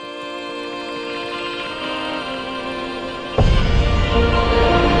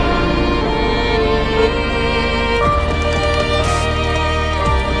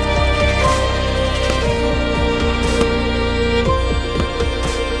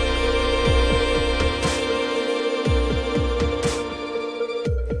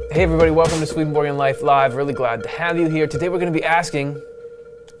Hey everybody, welcome to Swedenborgian Life Live. Really glad to have you here. Today we're going to be asking,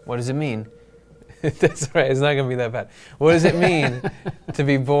 what does it mean? That's right, it's not going to be that bad. What does it mean to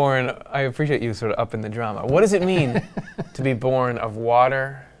be born? I appreciate you sort of upping the drama. What does it mean to be born of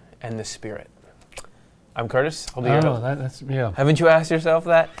water and the Spirit? I'm Curtis. I'll be your host. Yeah. Haven't you asked yourself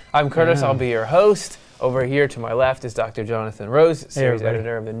that? I'm Curtis. Yeah. I'll be your host. Over here to my left is Dr. Jonathan Rose, series everybody.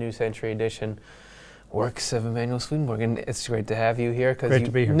 editor of the New Century Edition Works of Emanuel Swedenborg. And it's great to have you here Great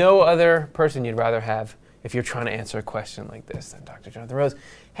to be here. no other person you'd rather have if you're trying to answer a question like this than Dr. Jonathan Rose.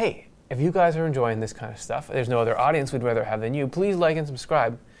 Hey, if you guys are enjoying this kind of stuff, there's no other audience we'd rather have than you. Please like and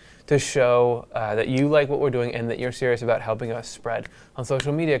subscribe to show that you like what we're doing and that you're serious about helping us spread on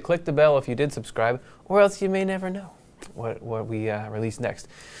social media. Click the bell if you did subscribe, or else you may never know what we release next.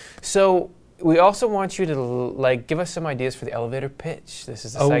 So we also want you to give us some ideas for the elevator pitch. This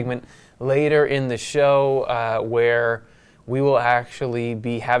is a segment later in the show where we will actually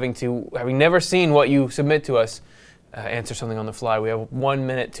be having never seen what you submit to us, answer something on the fly. We have 1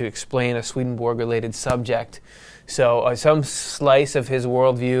 minute to explain a Swedenborg-related subject. So some slice of his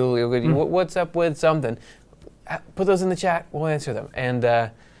worldview, what's up with something, put those in the chat, we'll answer them. And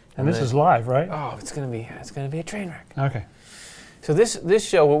this is live, right? Oh, it's gonna be a train wreck. Okay. So this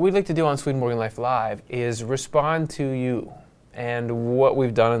show, what we'd like to do on Swedenborgian Life Live is respond to you. And what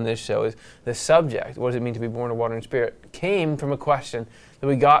we've done in this show is the subject, what does it mean to be born of water and spirit, came from a question that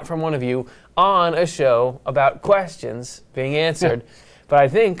we got from one of you on a show about questions being answered. But I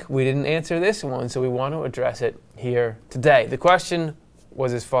think we didn't answer this one, so we want to address it here today. The question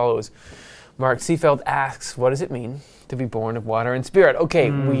was as follows. Mark Seefeld asks, what does it mean to be born of water and spirit? Okay,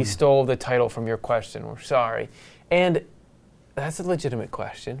 we stole the title from your question. We're sorry. And that's a legitimate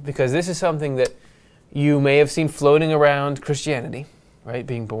question, because this is something that you may have seen floating around Christianity, right?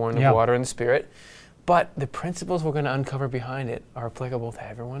 Being born of water and the Spirit. But the principles we're going to uncover behind it are applicable to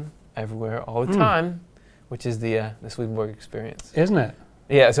everyone, everywhere, all the time, which is the Swedenborg experience. Isn't it?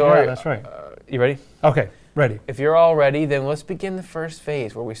 Yeah, so that's right. You ready? Okay, ready. If you're all ready, then let's begin the first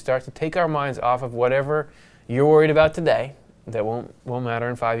phase where we start to take our minds off of whatever you're worried about today that won't matter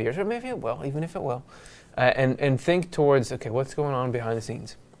in 5 years, or maybe it will, even if it will, and think towards, okay, what's going on behind the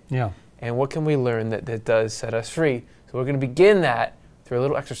scenes? Yeah. And what can we learn that does set us free? So we're going to begin that through a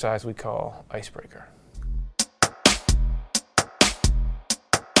little exercise we call Icebreaker.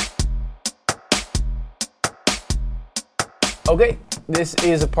 Okay, this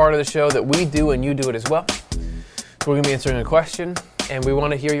is a part of the show that we do and you do it as well. So we're going to be answering a question, and we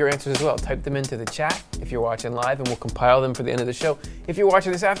want to hear your answers as well. Type them into the chat if you're watching live, and we'll compile them for the end of the show. If you're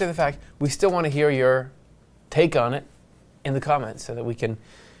watching this after the fact, we still want to hear your take on it in the comments so that we can,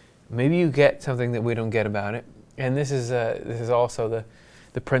 maybe you get something that we don't get about it. And this is also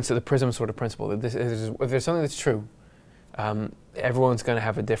the prism sort of principle. That if there's something that's true, everyone's going to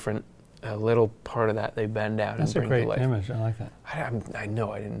have a different little part of that they bend out and bring to life. That's a great image. I like that. I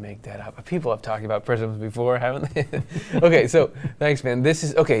know I didn't make that up. People have talked about prisms before, haven't they? Okay, so thanks, man. Here's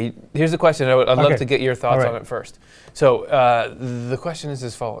the question. I'd love to get your thoughts on it first. So the question is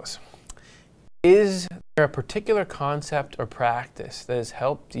as follows. Is there a particular concept or practice that has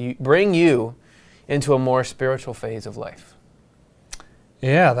helped bring you into a more spiritual phase of life?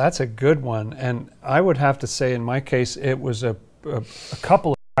 Yeah, that's a good one. And I would have to say, in my case, it was a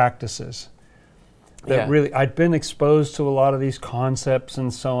couple of practices that really, I'd been exposed to a lot of these concepts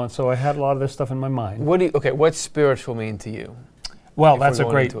and so on, so I had a lot of this stuff in my mind. What's spiritual mean to you? Well, that's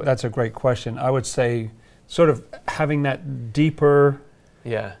a great question. I would say sort of having that deeper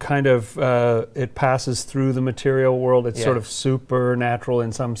kind of, it passes through the material world. It's sort of supernatural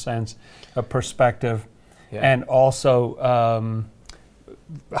in some sense, a perspective. And also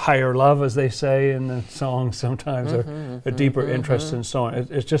higher love, as they say in the song sometimes, or a deeper interest and so on.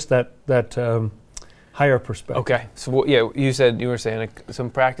 It's just that higher perspective. Okay. So you were saying some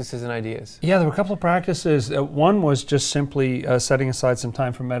practices and ideas. Yeah, there were a couple of practices. One was just simply setting aside some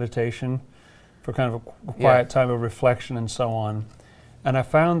time for meditation, for kind of a quiet time of reflection and so on. And I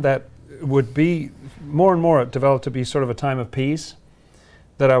found that would be more and more developed to be sort of a time of peace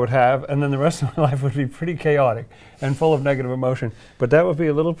that I would have, and then the rest of my life would be pretty chaotic and full of negative emotion. But that would be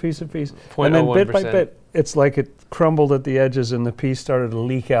a little piece of peace. And then bit by bit, it's like it crumbled at the edges and the peace started to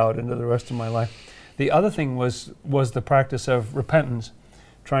leak out into the rest of my life. The other thing was the practice of repentance,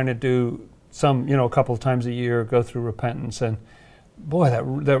 trying to do a couple of times a year, go through repentance, and boy,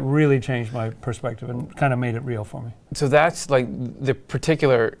 that really changed my perspective and kind of made it real for me. So that's like the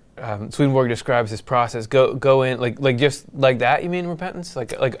particular Swedenborg describes this process. Go in like just like that. You mean repentance,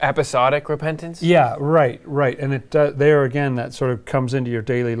 like episodic repentance? Yeah, right. And it there again, that sort of comes into your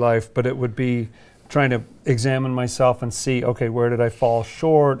daily life, but it would be trying to examine myself and see, okay, where did I fall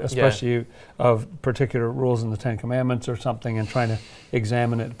short, especially of particular rules in the Ten Commandments or something, and trying to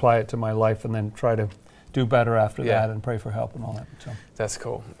examine it, apply it to my life, and then try to do better after that and pray for help and all that. So that's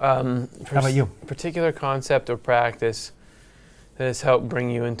cool. How about you? Particular concept or practice that has helped bring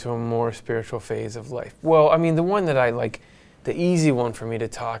you into a more spiritual phase of life? Well, I mean, the one that I like, the easy one for me to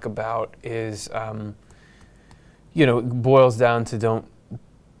talk about is, it boils down to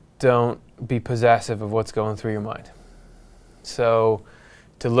don't be possessive of what's going through your mind. So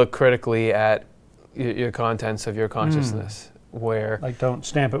to look critically at your contents of your consciousness, where like don't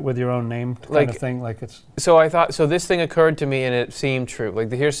stamp it with your own name kind of thing, like it's. So I thought, so this thing occurred to me and it seemed true.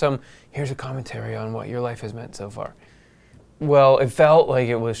 Like here's a commentary on what your life has meant so far. Well, it felt like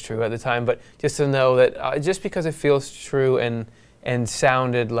it was true at the time, but just to know that just because it feels true and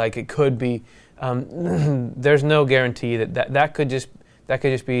sounded like it could be, there's no guarantee that could just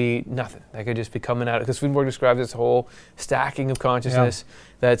be nothing. That could just be coming out. Because Swedenborg describes this whole stacking of consciousness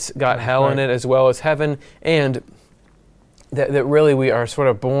that's got hell in it as well as heaven, and that really we are sort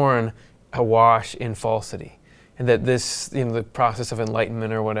of born awash in falsity, and that this, the process of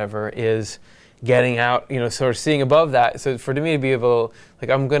enlightenment or whatever is getting out, sort of seeing above that. So for me to be able,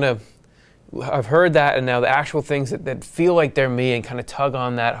 like, I've heard that, and now the actual things that feel like they're me and kind of tug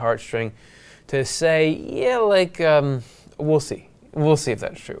on that heartstring, to say, we'll see if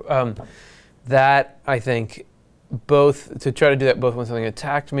that's true. That, I think, both to try to do that both when something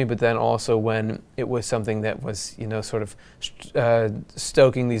attacked me, but then also when it was something that was, sort of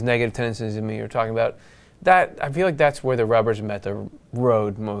stoking these negative tendencies in me you're talking about, that I feel like that's where the rubbers met the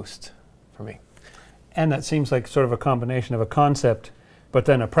road most for me. And that seems like sort of a combination of a concept, but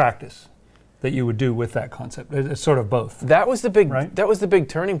then a practice that you would do with that concept. It's sort of both. That was the big. Right? That was the big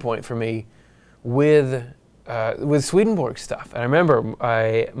turning point for me with Swedenborg stuff. And I remember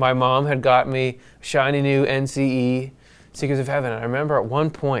my mom had got me shiny new NCE, Seekers of Heaven. And I remember at one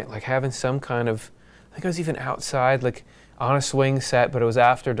point, like, having some kind of, I think I was even outside, like on a swing set, but it was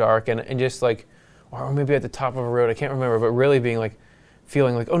after dark, and just like, or maybe at the top of a road, I can't remember, but really being like,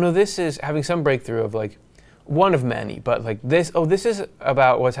 feeling like, oh no, this is having some breakthrough of like, one of many, but like this is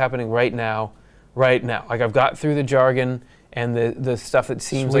about what's happening right now. Like I've got through the jargon and the stuff that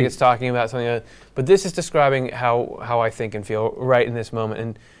seems like it's talking about something, but this is describing how I think and feel right in this moment.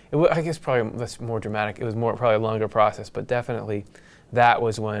 And I guess probably that's more dramatic. It was probably a longer process, but definitely that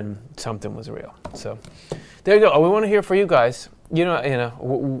was when something was real. So there you go. We want to hear from you guys.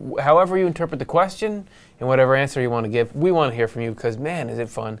 However you interpret the question and whatever answer you want to give, we want to hear from you, because man, is it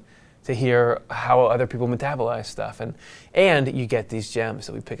fun to hear how other people metabolize stuff, and you get these gems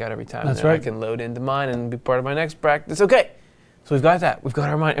that we pick out every time. That's right. I can load into mine and be part of my next practice. Okay, so we've got that. We've got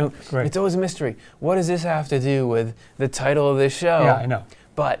our mind. Great. It's always a mystery. What does this have to do with the title of this show? Yeah, I know.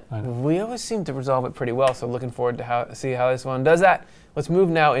 But we always seem to resolve it pretty well. So looking forward to see how this one does that. Let's move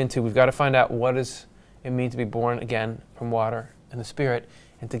now into, we've got to find out what does it mean to be born again from water and the Spirit.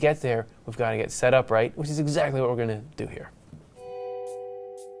 And to get there, we've got to get set up right, which is exactly what we're going to do here.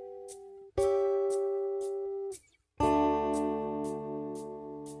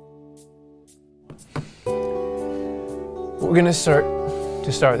 What we're going to start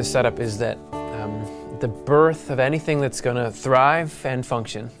the setup is that the birth of anything that's going to thrive and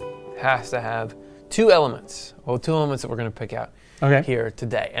function has to have two elements. Well, two elements that we're going to pick out here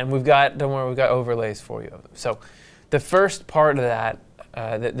today. And don't worry, we've got overlays for you. So the first part of that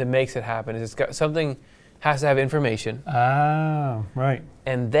that makes it happen is something has to have information. Ah, right.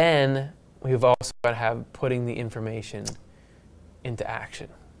 And then we've also got to have putting the information into action.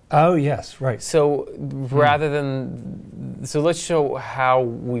 Oh, yes, right. So so let's show how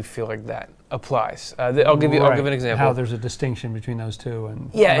we feel like that applies. I'll give an example. How there's a distinction between those two,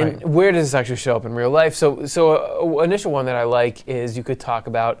 and and where does this actually show up in real life? So initial one that I like is you could talk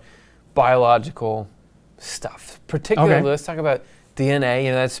about biological stuff. Particularly, let's talk about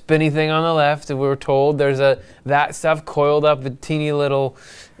DNA. That spinny thing on the left. We were told there's that stuff coiled up, a teeny little.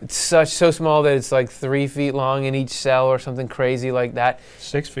 It's so small that it's like 3 feet long in each cell or something crazy like that.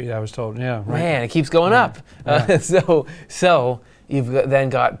 6 feet, I was told. Yeah. Right. Man, it keeps going up. Yeah. So you've then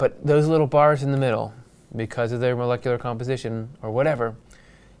got, but those little bars in the middle, because of their molecular composition or whatever,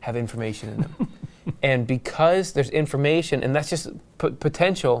 have information in them. And because there's information, and that's just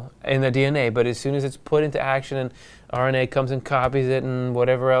potential in the DNA, but as soon as it's put into action and RNA comes and copies it and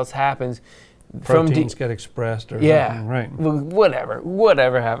whatever else happens, proteins get expressed or something, right?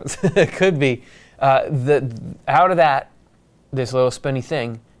 Whatever happens. It could be. Out of that, this little spinny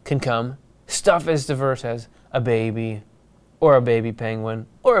thing can come stuff as diverse as a baby, or a baby penguin,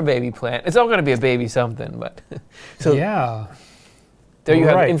 or a baby plant. It's all going to be a baby something, but so yeah. there you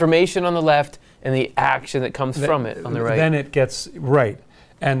have information on the left and the action that comes from it on the right. Then it gets right.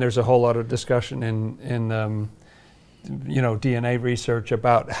 And there's a whole lot of discussion in DNA research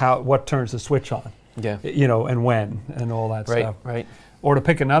about what turns the switch on. Yeah. And when and all that stuff. Right. Or to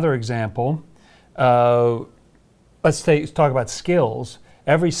pick another example, let's talk about skills.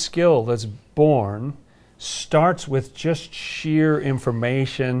 Every skill that's born starts with just sheer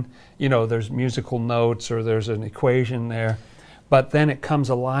information. There's musical notes or there's an equation there, but then it comes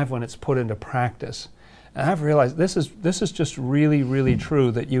alive when it's put into practice. And I've realized this is just really, really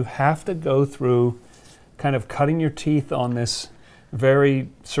true, that you have to go through kind of cutting your teeth on this very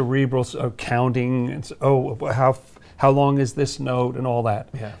cerebral counting. It's, how long is this note and all that,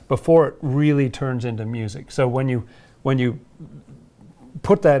 before it really turns into music. So when you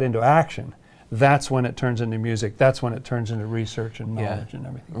put that into action, that's when it turns into music. That's when it turns into research and knowledge and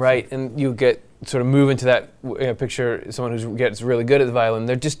everything. Right, and you get sort of move into that picture, someone who gets really good at the violin,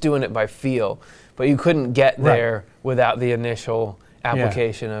 they're just doing it by feel. But you couldn't get there without the initial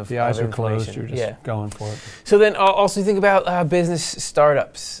application of the eyes are information. closed, you're just going for it. So then also think about business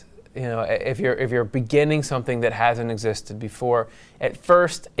startups. If you're beginning something that hasn't existed before, at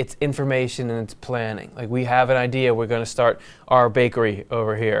first it's information and it's planning. Like, we have an idea, we're going to start our bakery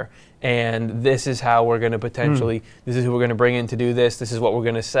over here, and this is how we're going to potentially, this is who we're going to bring in to do this is what we're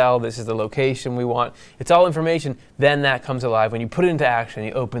going to sell, this is the location we want. It's all information. Then that comes alive. When you put it into action,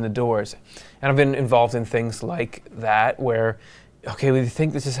 you open the doors. And I've been involved in things like that where, okay, we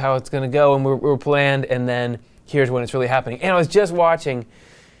think this is how it's going to go, and we're planned, and then here's when it's really happening. And I was just watching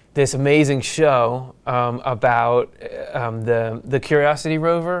this amazing show about the Curiosity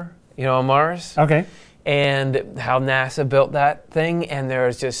rover, on Mars. Okay. And how NASA built that thing, and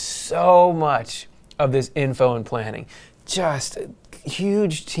there's just so much of this info and planning. Just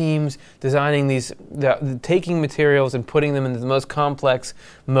huge teams designing these, taking materials and putting them into the most complex,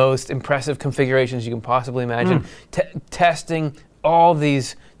 most impressive configurations you can possibly imagine, testing all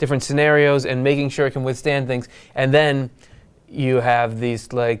these different scenarios and making sure it can withstand things. And then you have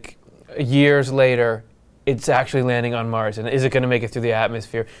these, like, years later, it's actually landing on Mars, and is it going to make it through the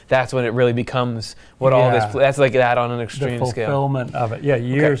atmosphere? That's when it really becomes what all this. That's like that on an extreme the scale. Fulfillment of it,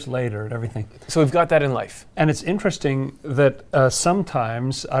 years later and everything. So we've got that in life. And it's interesting that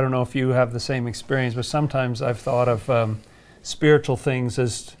sometimes, I don't know if you have the same experience, but sometimes I've thought of spiritual things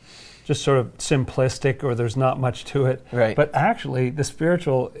as just sort of simplistic, or there's not much to it. Right. But actually, the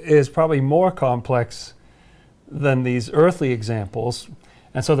spiritual is probably more complex than these earthly examples.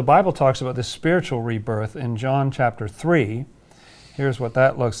 And so the Bible talks about this spiritual rebirth in John chapter 3. Here's what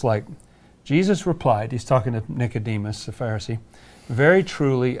that looks like. Jesus replied, he's talking to Nicodemus, the Pharisee, "Very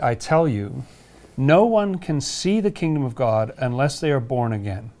truly, I tell you, no one can see the kingdom of God unless they are born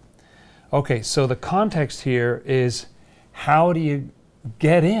again." Okay, so the context here is, how do you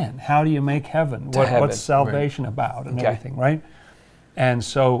get in? How do you make heaven? What's salvation about and everything, right? And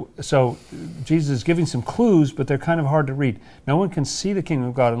so Jesus is giving some clues, but they're kind of hard to read. No one can see the kingdom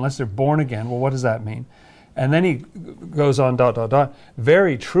of God unless they're born again. Well, what does that mean? And then he goes on, ...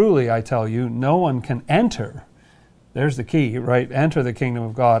 "Very truly, I tell you, no one can enter," there's the key, right? "Enter the kingdom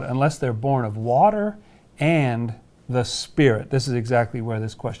of God unless they're born of water and the Spirit." This is exactly where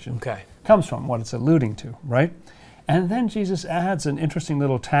this question comes from, what it's alluding to, right? And then Jesus adds an interesting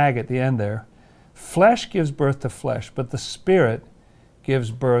little tag at the end there. "Flesh gives birth to flesh, but the Spirit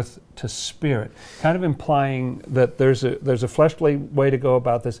gives birth to spirit," kind of implying that there's a fleshly way to go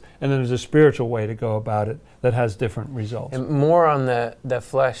about this, and then there's a spiritual way to go about it that has different results. And more on the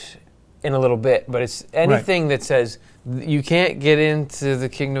flesh in a little bit, but it's anything that says you can't get into the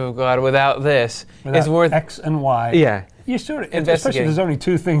kingdom of God without this is worth X and Y. Yeah. You sort of, especially if there's only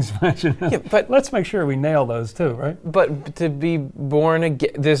two things mentioned. Yeah, but let's make sure we nail those too, right? But to be born again,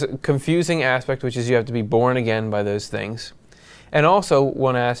 there's a confusing aspect, which is you have to be born again by those things. And also,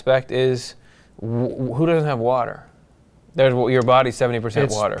 one aspect is who doesn't have water? Your body's 70%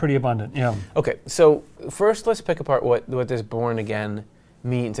 water. It's pretty abundant, yeah. Okay, so first let's pick apart what this born again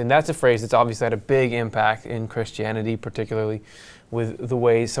means. And that's a phrase that's obviously had a big impact in Christianity, particularly with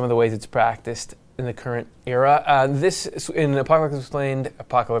some of the ways it's practiced in the current era. This, in Apocalypse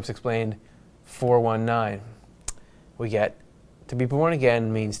Explained 419, we get to be born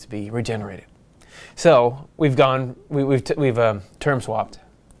again means to be regenerated. So we've term swapped.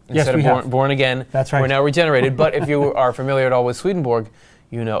 Instead of born again, that's right. We're now regenerated. But if you are familiar at all with Swedenborg,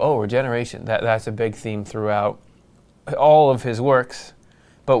 regeneration. That's a big theme throughout all of his works.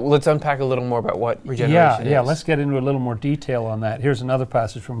 But let's unpack a little more about what regeneration is. Yeah, let's get into a little more detail on that. Here's another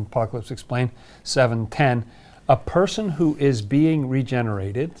passage from Apocalypse Explained 7:10. "A person who is being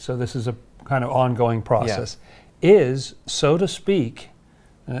regenerated," so this is a kind of ongoing process, "is, so to speak,"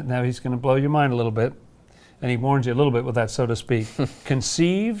 Now he's going to blow your mind a little bit, and he warns you a little bit with that, so to speak.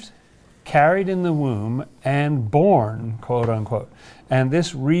 Conceived, carried in the womb, and born, quote unquote. And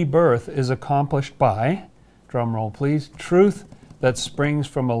this rebirth is accomplished by, drum roll please, truth that springs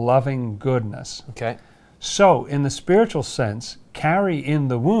from a loving goodness. Okay. So, in the spiritual sense, carry in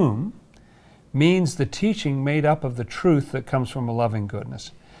the womb means the teaching made up of the truth that comes from a loving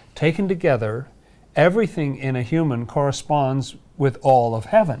goodness. Taken together, everything in a human corresponds with all of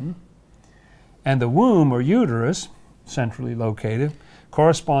heaven, and the womb or uterus, centrally located,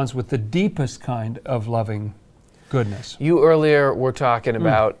 corresponds with the deepest kind of loving goodness. You earlier were talking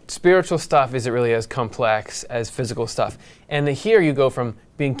about spiritual stuff isn't really as complex as physical stuff. And here you go from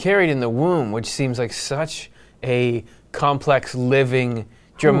being carried in the womb, which seems like such a complex, living,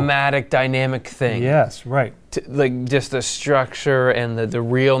 dramatic, dynamic thing. Yes, right. To, like just the structure and the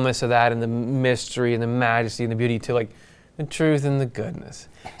realness of that and the mystery and the majesty and the beauty to like the truth and the goodness.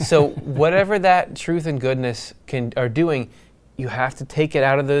 So whatever that truth and goodness are doing, you have to take it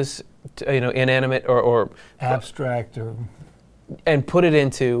out of those inanimate or abstract and put it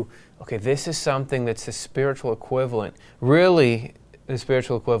into, okay, this is something that's the spiritual equivalent, really the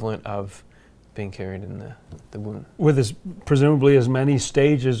spiritual equivalent of being carried in the womb. With presumably as many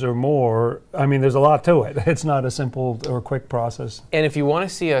stages or more. I mean, there's a lot to it. It's not a simple or quick process. And if you want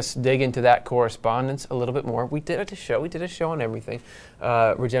to see us dig into that correspondence a little bit more, we did a show on everything.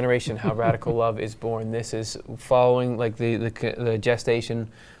 Regeneration, how radical love is born. This is following like the gestation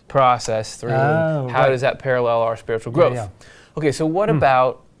process through how does that parallel our spiritual growth. Yeah. Okay, so what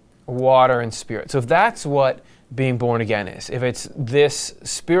about water and spirit? So if that's what being born again is, if it's this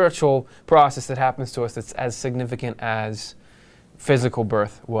spiritual process that happens to us that's as significant as physical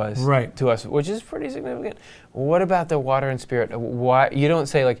birth was to us, which is pretty significant, what about the water and spirit? Why you don't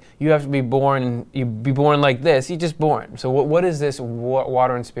say like you have to be born and you be born like this, you're just born. So what is this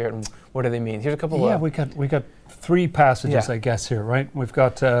water and spirit, and what do they mean? Here's a couple of we got three passages I guess here, right? We've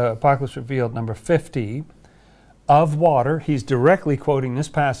got Apocalypse Revealed number 50. Of water, he's directly quoting this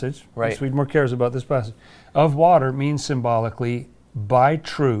passage. Right. Swedenborg cares about this passage. Of water means symbolically by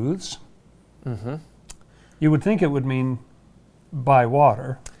truths. Mm-hmm. You would think it would mean by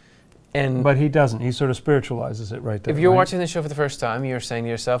water, but he doesn't. He sort of spiritualizes it right there. If you're watching the show for the first time, you're saying to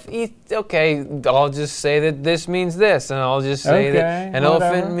yourself, okay, I'll just say that this means this, and I'll just say that an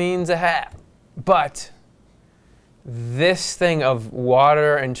elephant means a hat. But this thing of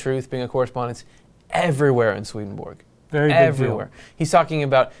water and truth being a correspondence everywhere in Swedenborg. Very everywhere. Big deal. He's talking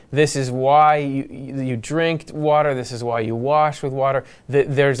about this is why you drink water, this is why you wash with water.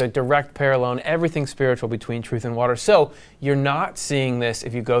 There's a direct parallel in everything spiritual between truth and water. So you're not seeing this,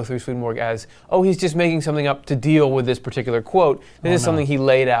 if you go through Swedenborg, as, oh, he's just making something up to deal with this particular quote. This is something he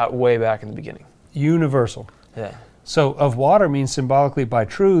laid out way back in the beginning. Universal. Yeah. So of water means symbolically by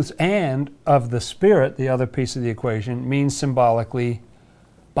truths, and of the spirit, the other piece of the equation, means symbolically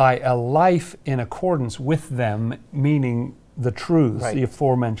by a life in accordance with them, meaning the truths, the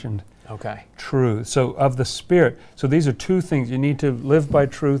aforementioned truths. So of the spirit. So these are two things. You need to live by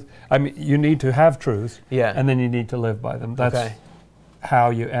truth. I mean, you need to have truth, and then you need to live by them. That's how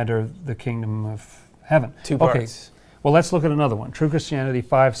you enter the kingdom of heaven. Two parts. Okay. Well, let's look at another one. True Christianity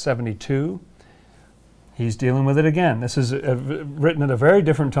 572. He's dealing with it again. This is written at a very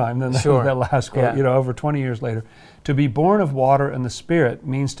different time than that last quote, over 20 years later. To be born of water and the Spirit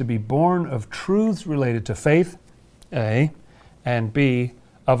means to be born of truths related to faith, A, and B,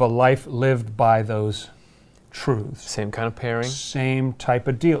 of a life lived by those truths. Same kind of pairing. Same type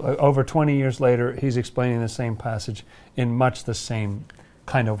of deal. Over 20 years later, he's explaining the same passage in much the same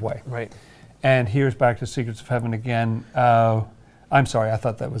kind of way. Right. And here's back to Secrets of Heaven again. I'm sorry, I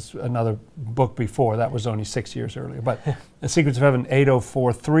thought that was another book before. That was only 6 years earlier. But The Secrets of Heaven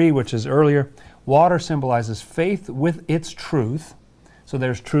 8043, which is earlier. Water symbolizes faith with its truth. So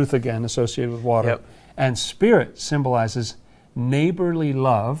there's truth again associated with water. Yep. And spirit symbolizes neighborly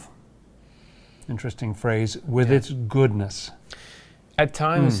love, interesting phrase, with its goodness. At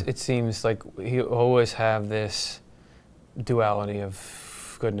times, it seems like you always have this duality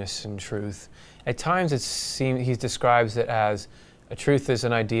of goodness and truth. At times, he describes it as a truth is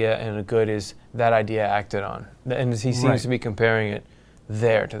an idea and a good is that idea acted on. And he seems to be comparing it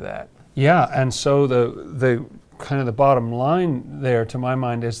there to that. Yeah, and so the kind of the bottom line there, to my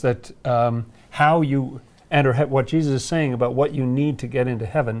mind, is that how you enter what Jesus is saying about what you need to get into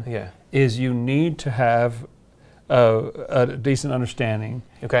heaven is you need to have a decent understanding,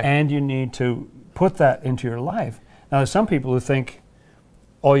 and you need to put that into your life. Now, there's some people who think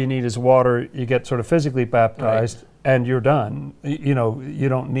all you need is water, you get sort of physically baptized, and you're done. You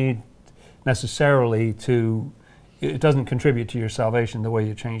don't need necessarily to it doesn't contribute to your salvation the way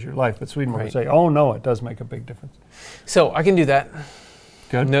you change your life. But Swedenborg would Right. say, oh no, it does make a big difference. So I can do that.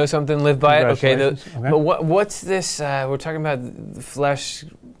 Good. Know something, live by it. Okay. Congratulations. Okay. But what's this? We're talking about the flesh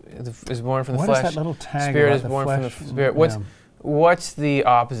is born from the What flesh. is that little tag Spirit about is the born flesh? from the spirit. Yeah. What's the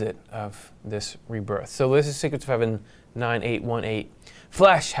opposite of this rebirth? So this is Secrets of Heaven 9:818.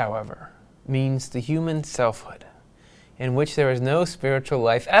 Flesh, however, means the human selfhood, in which there is no spiritual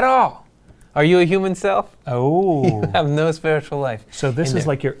life at all. Are you a human self? Oh. You have no spiritual life. So this in is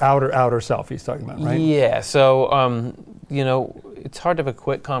there. like your outer self he's talking about, right? Yeah. So it's hard to have a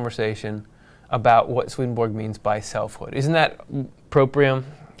quick conversation about what Swedenborg means by selfhood. Isn't that proprium?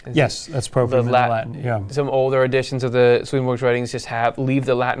 Yes, that's proprium in Latin. Yeah. Some older editions of the Swedenborg's writings just leave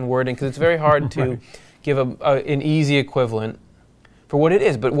the Latin wording because it's very hard to Right. give an easy equivalent for what it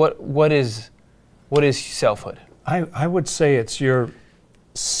is. But what is selfhood? I would say it's your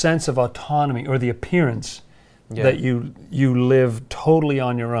sense of autonomy or the appearance that you live totally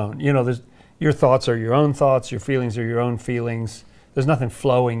on your own. You know, your thoughts are your own thoughts, your feelings are your own feelings. There's nothing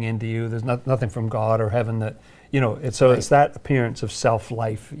flowing into you. There's nothing from God or heaven that, it's that appearance of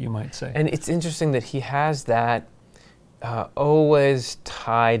self-life, you might say. And it's interesting that he has that always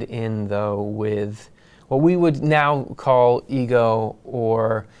tied in, though, with what we would now call ego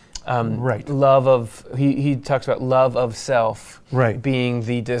or Right. love of, he talks about love of self Right. being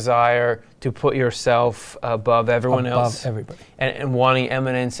the desire to put yourself above everyone else. Above everybody. And wanting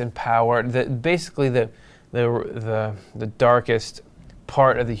eminence and power. Basically the darkest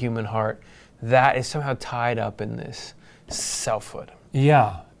part of the human heart, that is somehow tied up in this selfhood.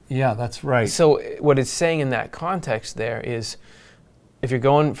 Yeah, that's right. So what it's saying in that context there is, if you're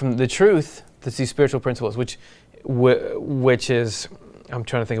going from the truth, that's these spiritual principles, which is, I'm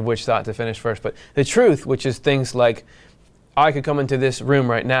trying to think of which thought to finish first, but the truth, which is things like, I could come into this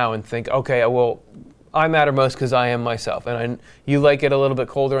room right now and think, okay, well, I matter most because I am myself, and you like it a little bit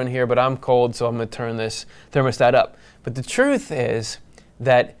colder in here, but I'm cold, so I'm going to turn this thermostat up. But the truth is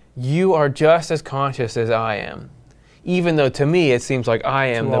that you are just as conscious as I am, even though to me it seems like I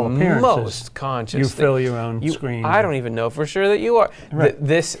am the most conscious. You fill your own screen. I don't even know for sure that you are. Right.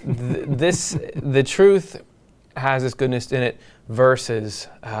 The truth has this goodness in it versus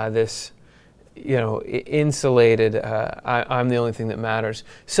this, insulated, I'm the only thing that matters.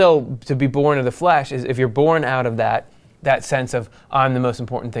 So to be born of the flesh is, if you're born out of that sense of I'm the most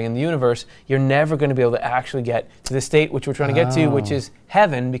important thing in the universe, you're never going to be able to actually get to the state which we're trying to get to, which is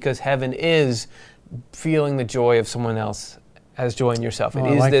heaven, because heaven is feeling the joy of someone else as joy in yourself. It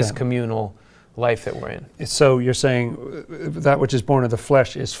is this communal life that we're in. So you're saying that which is born of the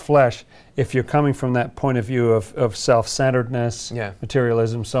flesh is flesh. If you're coming from that point of view of self-centeredness,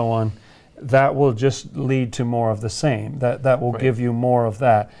 materialism, so on, that will just lead to more of the same. That will give you more of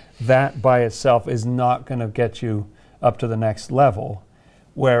that. That by itself is not going to get you up to the next level.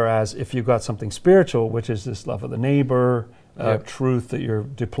 Whereas if you've got something spiritual, which is this love of the neighbor, truth that you're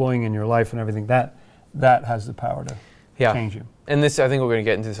deploying in your life and everything, that has the power to change you. And this, I think we're going to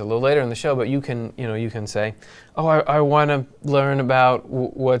get into this a little later in the show, but you can say, oh, I want to learn about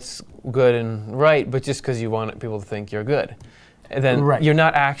what's good and right, but just because you want people to think you're good. And then you're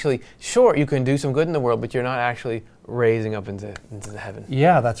not actually, sure, you can do some good in the world, but you're not actually raising up into the heaven.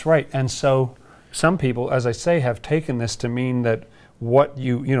 Yeah, that's right. And so some people, as I say, have taken this to mean that what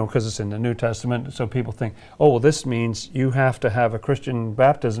because it's in the New Testament, so people think, oh, well, this means you have to have a Christian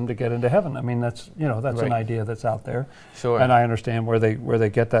baptism to get into heaven. I mean, that's an idea that's out there. Sure. And I understand where they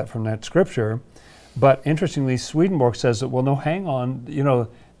get that from that scripture. But interestingly, Swedenborg says that, well, no, hang on,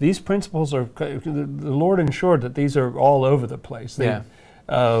 these principles are, the Lord ensured that these are all over the place.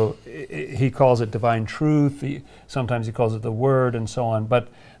 He calls it divine truth, sometimes he calls it the word, and so on. But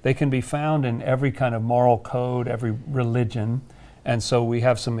they can be found in every kind of moral code, every religion. And so we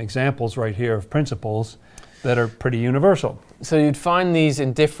have some examples right here of principles that are pretty universal. So you'd find these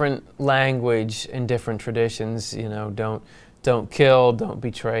in different language, in different traditions, don't kill, don't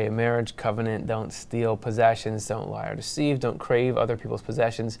betray a marriage covenant, don't steal possessions, don't lie or deceive, don't crave other people's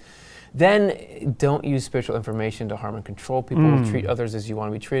possessions. Then don't use spiritual information to harm and control people, treat others as you want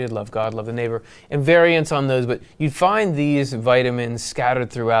to be treated, love God, love the neighbor, and variants on those. But you'd find these vitamins scattered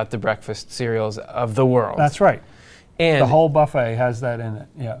throughout the breakfast cereals of the world. That's right. And the whole buffet has that in it.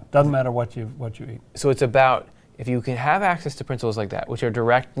 Yeah, doesn't matter what you eat. So it's about, if you can have access to principles like that, which are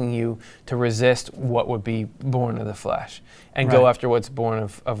directing you to resist what would be born of the flesh and go after what's born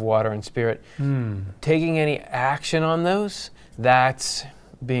of water and spirit, taking any action on those, that's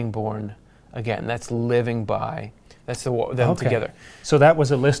being born again. That's living by. That's them together. So that was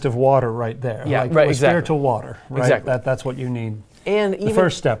a list of water right there. Yeah, exactly. Spiritual water, right? Exactly. That's what you need. And the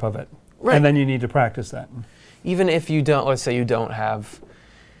first step of it. Right. And then you need to practice that. even if you don't, let's say you don't have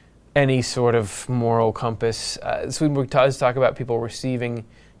any sort of moral compass, Swedenborg does talk about people receiving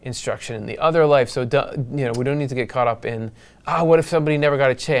instruction in the other life. So we don't need to get caught up in, what if somebody never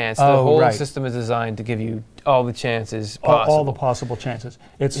got a chance? The whole system is designed to give you all the chances possible. All the possible chances.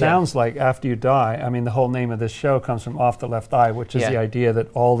 It sounds like after you die, I mean, the whole name of this show comes from Off the Left Eye, which is the idea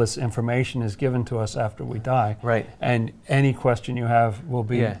that all this information is given to us after we die. Right. And any question you have will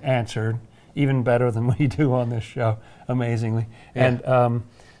be answered, even better than we do on this show, amazingly. Yeah. And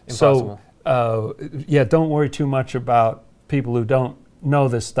don't worry too much about people who don't know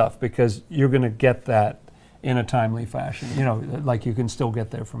this stuff, because you're going to get that in a timely fashion. Like you can still get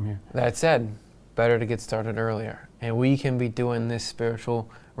there from here. That said, better to get started earlier. And we can be doing this spiritual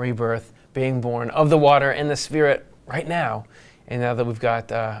rebirth, being born of the water and the Spirit right now. And now that we've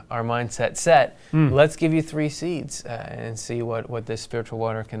got our mindset set, let's give you 3 seeds and see what this spiritual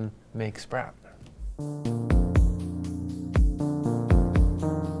water can make sprout.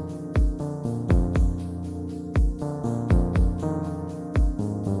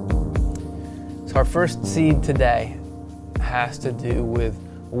 So our first seed today has to do with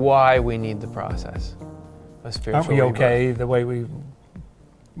why we need the process of spiritual Aren't we okay rebirth. the way we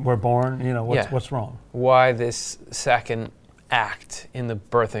were born? What's wrong? Why this second act in the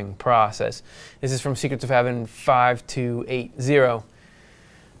birthing process. This is from Secrets of Heaven 5280.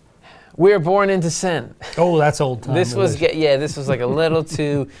 We are born into sin. Oh, that's old time. This was like a little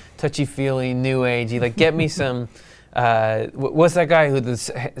too touchy-feely, new agey. Like, get me some. What's that guy who the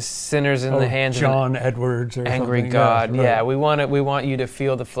sinners in the hands John Edwards or angry something. God? Yes, right. Yeah, we want you to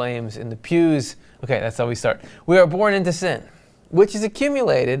feel the flames in the pews. Okay, that's how we start. We are born into sin, which is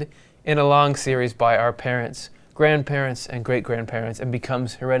accumulated in a long series by our parents, grandparents, and great-grandparents, and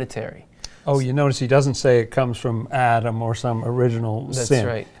becomes hereditary. Oh, you notice he doesn't say it comes from Adam or some original sin. That's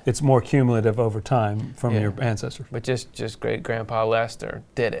right. It's more cumulative over time from your ancestors. But just great-grandpa Lester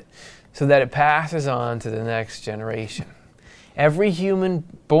did it, so that it passes on to the next generation. Every human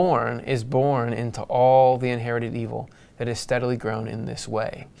born is born into all the inherited evil that is steadily grown in this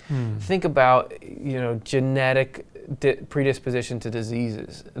way. Think about, genetic predisposition to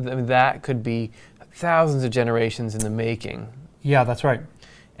diseases. I mean, that could be thousands of generations in the making. Yeah, that's right.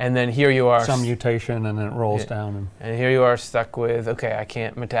 And then here you are. Some mutation, and then it rolls down. And here you are stuck with, okay, I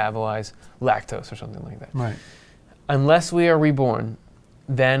can't metabolize lactose or something like that. Right. Unless we are reborn,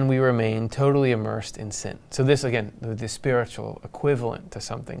 then we remain totally immersed in sin. So this, again, the spiritual equivalent to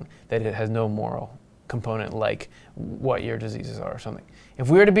something that it has no moral component, like what your diseases are or something. If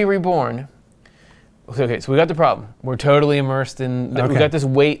we were to be reborn, okay, so we got the problem. We're totally immersed in, we got this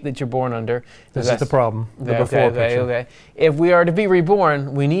weight that you're born under. This is the problem, the before picture. Okay. If we are to be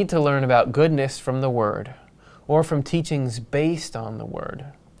reborn, we need to learn about goodness from the Word, or from teachings based on the Word.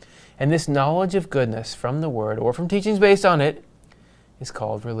 And this knowledge of goodness from the Word, or from teachings based on it, is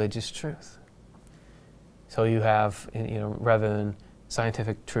called religious truth. So you have, rather than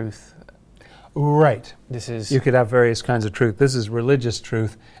scientific truth. Right. This is... You could have various kinds of truth. This is religious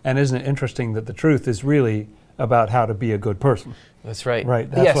truth. And isn't it interesting that the truth is really about how to be a good person? That's right. Right.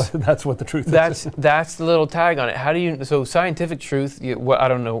 That's what the truth is. That's the little tag on it. How do you... So scientific truth, I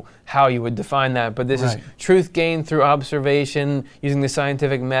don't know how you would define that, but this is truth gained through observation, using the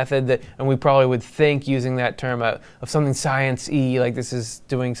scientific method, and we probably would think, using that term, of something science-y, like this is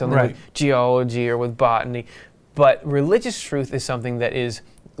doing something with geology or with botany. But religious truth is something that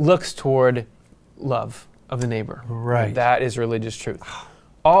looks toward love of the neighbor. Right. That is religious truth.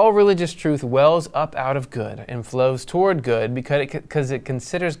 All religious truth wells up out of good and flows toward good because it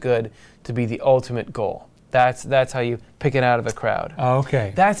considers good to be the ultimate goal. That's how you pick it out of a crowd.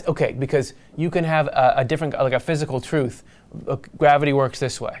 Okay. That's okay, because you can have a different, like a physical truth. Gravity works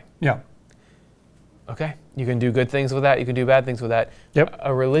this way. Yeah. Okay. You can do good things with that. You can do bad things with that. Yep.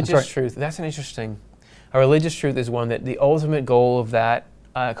 A religious truth. That's an interesting. A religious truth is one that the ultimate goal of that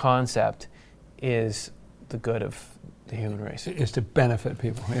concept is the good of the human race. Is to benefit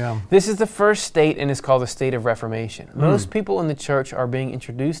people, yeah. This is the first state, and is called the state of Reformation. Most people in the church are being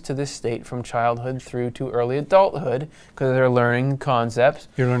introduced to this state from childhood through to early adulthood because they're learning concepts.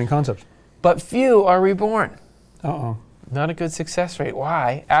 You're learning concepts. But few are reborn. Uh-oh. Not a good success rate.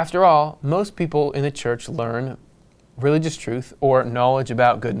 Why? After all, most people in the church learn religious truth or knowledge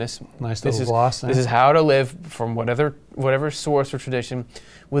about goodness. Nice little gloss. This is how to live from whatever source or tradition,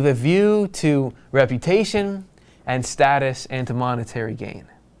 with a view to reputation and status and to monetary gain.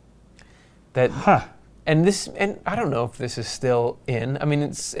 And I don't know if this is still in. I mean,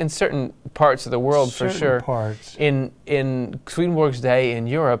 it's in certain parts of the world for sure. Parts. In Swedenborg's day in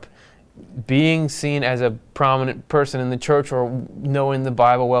Europe, being seen as a prominent person in the church or knowing the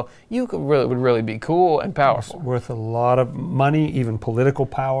Bible well, would really be cool and powerful. It's worth a lot of money, even political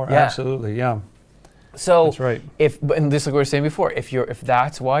power. Yeah. Absolutely, yeah. So That's right. and this is like we were saying before, if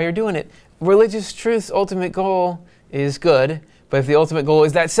that's why you're doing it, religious truth's ultimate goal is good, but if the ultimate goal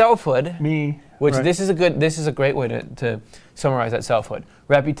is that selfhood, which right. this is a great way to summarize that selfhood.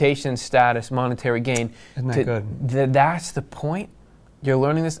 Reputation, status, monetary gain. Isn't that good? That's the point. You're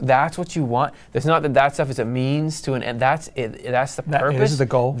learning this. That's what you want. It's not that stuff is a means to an end. That's it. That's the purpose. That is the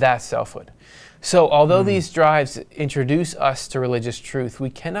goal. That's selfhood. So although these drives introduce us to religious truth,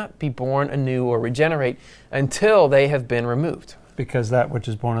 we cannot be born anew or regenerate until they have been removed. Because that which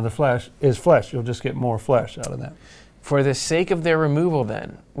is born of the flesh is flesh. You'll just get more flesh out of that. For the sake of their removal,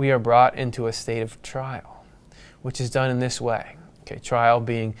 then, we are brought into a state of trial, which is done in this way. Okay, trial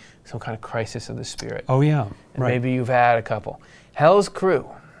being some kind of crisis of the spirit. Oh, yeah. And right. maybe you've had a couple. Hell's crew,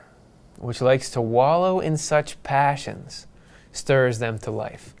 which likes to wallow in such passions, stirs them to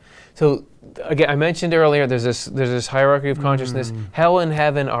life. So again, I mentioned earlier, there's this hierarchy of consciousness. Hell and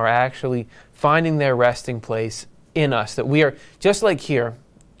heaven are actually finding their resting place in us. That we are, just like here,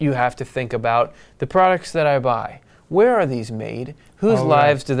 you have to think about the products that I buy. Where are these made? Whose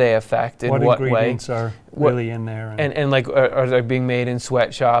lives do they affect? In what way? What ingredients are really in there? And like, are they being made in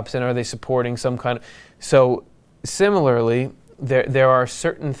sweatshops? And are they supporting some kind of... So similarly, there are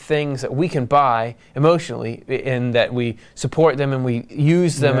certain things that we can buy emotionally in that we support them and we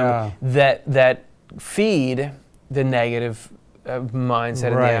use them and that feed the negative mindset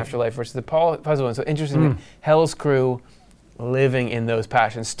in the afterlife versus the positive one. So interestingly, Hell's crew living in those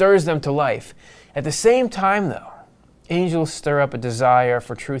passions stirs them to life. At the same time, though, angels stir up a desire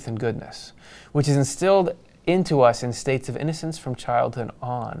for truth and goodness, which is instilled into us in states of innocence from childhood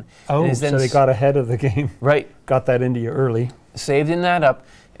on. Oh, so they got ahead of the game. Right. Got that into you early. Saved in that up,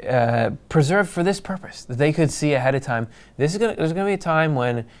 preserved for this purpose, that they could see ahead of time. There's going to be a time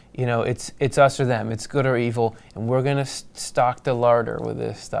when, it's us or them, it's good or evil, and we're going to stock the larder with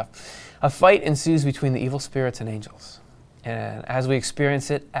this stuff. A fight ensues between the evil spirits and angels, and as we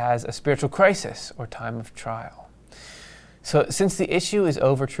experience it as a spiritual crisis or time of trial. So since the issue is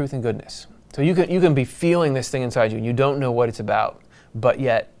over truth and goodness, so you can be feeling this thing inside you, and you don't know what it's about, but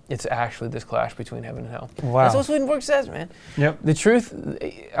yet it's actually this clash between heaven and hell. Wow. That's what Swedenborg says, man. Yep. The truth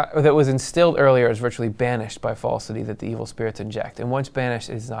that was instilled earlier is virtually banished by falsity that the evil spirits inject. And once banished,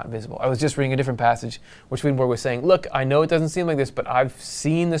 it is not visible. I was just reading a different passage where Swedenborg was saying, look, I know it doesn't seem like this, but I've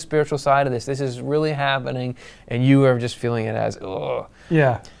seen the spiritual side of this. This is really happening, and you are just feeling it as, ugh.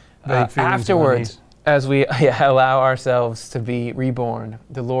 Yeah. Afterwards, as we allow ourselves to be reborn,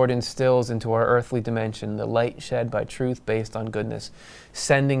 the Lord instills into our earthly dimension the light shed by truth based on goodness,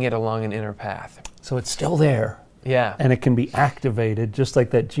 sending it along an inner path. So it's still there. Yeah. And it can be activated, just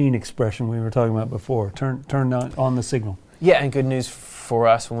like that gene expression we were talking about before. Turn on the signal. Yeah, and good news for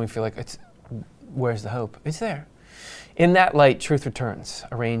us when we feel like, where's the hope? It's there. In that light, truth returns,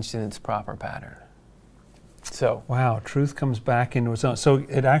 arranged in its proper pattern. So wow, truth comes back into its own. So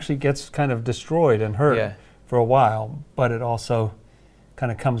it actually gets kind of destroyed and hurt for a while, but it also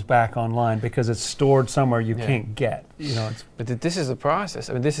kind of comes back online because it's stored somewhere you can't get. But this is the process.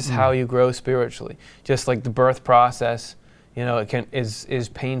 I mean, this is how you grow spiritually. Just like the birth process, it is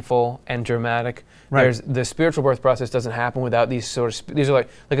painful and dramatic. Right. The spiritual birth process doesn't happen without these are like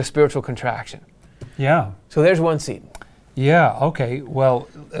a spiritual contraction. Yeah. So there's one seed. Yeah, okay. Well,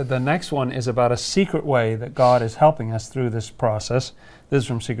 the next one is about a secret way that God is helping us through this process. This is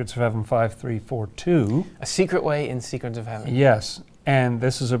from Secrets of Heaven 5342. A secret way in Secrets of Heaven. Yes, and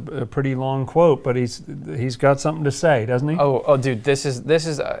this is a pretty long quote, but he's got something to say, doesn't he? Oh, dude, this is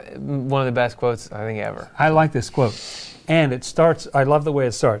one of the best quotes I think ever. I like this quote, and it starts. I love the way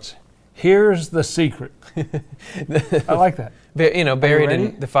it starts. Here's the secret. I like that. Buried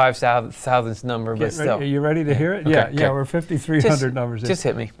in the 5,000th number, but still. Are you ready to hear it? Okay, yeah, we're 5,300 numbers in. Just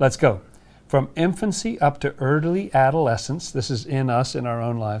hit me. Let's go. From infancy up to early adolescence, this is in us, in our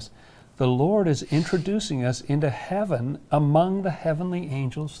own lives, the Lord is introducing us into heaven among the heavenly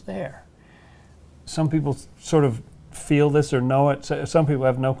angels there. Some people sort of feel this or know it. Some people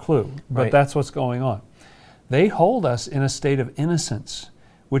have no clue, but that's what's going on. They hold us in a state of innocence,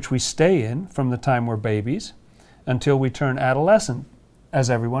 which we stay in from the time we're babies until we turn adolescent, as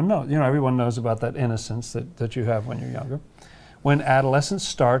everyone knows. Everyone knows about that innocence that you have when you're younger. When adolescence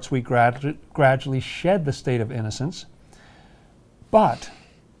starts, we gradually shed the state of innocence, but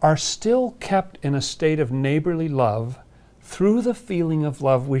are still kept in a state of neighborly love through the feeling of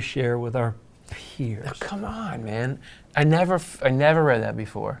love we share with our peers. Now, come on, man. I never read that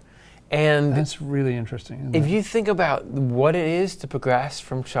before. And that's really interesting. Isn't if it? you think about what it is to progress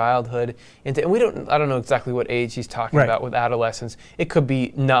from childhood into, and I don't know exactly what age he's talking Right. about with adolescence. It could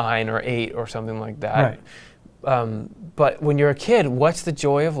be 9 or 8 or something like that. Right. But when you're a kid, what's the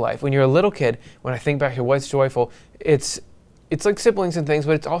joy of life? When you're a little kid, when I think back to what's joyful, it's like siblings and things,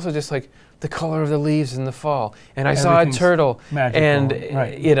 but it's also just like the color of the leaves in the fall. And I saw a Everything's turtle, magical, and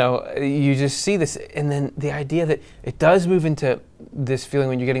right. you know, you just see this, and then the idea that it does move into this feeling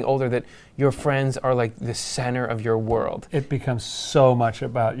when you're getting older that your friends are like the center of your world. It becomes so much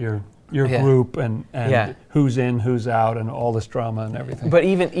about your Yeah. group and Yeah. who's in, who's out, and all this drama and everything. But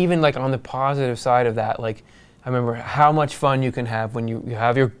even like on the positive side of that, like I remember how much fun you can have when you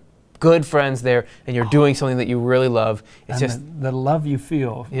have your good friends there and you're doing something that you really love. It's and just the love you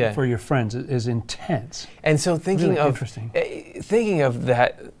feel Yeah. for your friends is intense. and so thinking Really of interesting. thinking of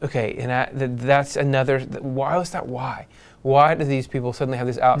that. Okay, and that's another. Why was that? Why? Why do these people suddenly have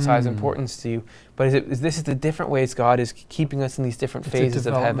this outsized importance to you? But this is the different ways God is keeping us in these different It's a phases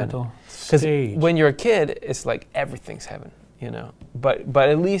of heaven. developmental Because stage. when you're a kid, it's like everything's heaven, you know. But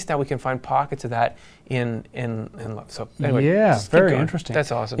at least now we can find pockets of that in love. So anyway, yeah, just keep very going. interesting.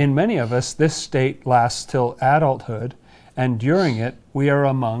 That's awesome. In many of us, this state lasts till adulthood, and during it, we are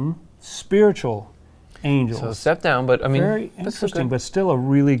among spiritual angels. So step down, but I mean, very that's so interesting, good. but still a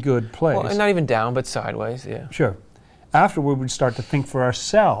really good place. Well, and not even down, but sideways. Yeah. Sure. Afterward, we'd start to think for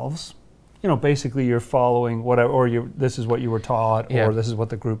ourselves. You know, basically, you're following whatever, or this is what you were taught, Yeah. or this is what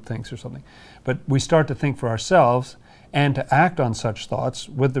the group thinks, or something. But we start to think for ourselves and to act on such thoughts,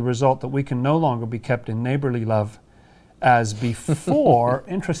 with the result that we can no longer be kept in neighborly love as before.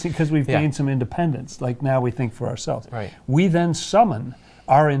 Interesting, because we've Yeah. gained some independence. Like now, we think for ourselves. Right. We then summon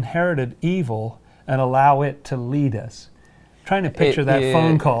our inherited evil and allow it to lead us. Trying to picture that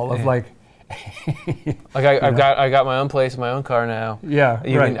phone call of yeah. like. Like I got my own place, my own car now. Yeah,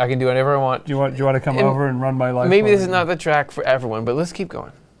 right. I can do whatever I want. Do you want to come And over and run my life? Maybe for this is me? not the track for everyone, but let's keep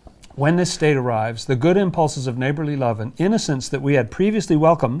going. When this state arrives, the good impulses of neighborly love and innocence that we had previously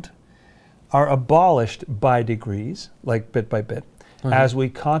welcomed are abolished by degrees, like bit by bit, as we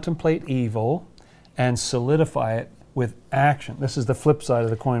contemplate evil and solidify it with action. This is the flip side of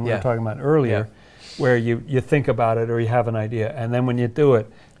the coin we Yeah. were talking about earlier, where you think about it or you have an idea, and then when you do it,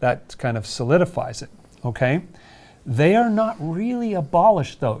 that kind of solidifies it, okay? They are not really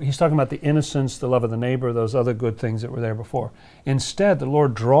abolished, though. He's talking about the innocence, the love of the neighbor, those other good things that were there before. Instead, the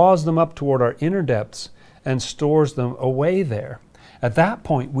Lord draws them up toward our inner depths and stores them away there. At that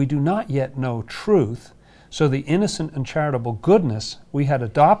point, we do not yet know truth, so the innocent and charitable goodness we had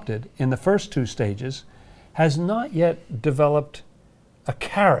adopted in the first two stages has not yet developed a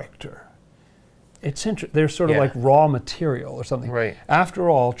character. It's they're sort of Yeah. like raw material or something. Right. After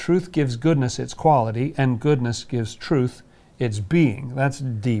all, truth gives goodness its quality, and goodness gives truth its being. That's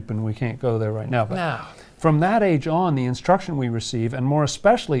deep, and we can't go there right now. But Now, from that age on, the instruction we receive, and more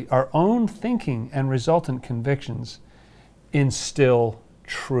especially our own thinking and resultant convictions, instill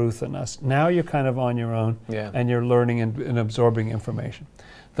truth in us. Now you're kind of on your own, Yeah. and you're learning and absorbing information.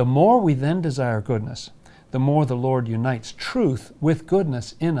 The more we then desire goodness, the more the Lord unites truth with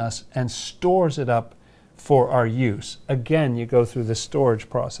goodness in us and stores it up for our use. Again, you go through this storage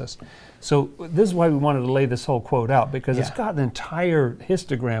process. So this is why we wanted to lay this whole quote out, because it's Yeah. got an entire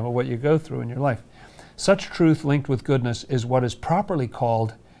histogram of what you go through in your life. Such truth linked with goodness is what is properly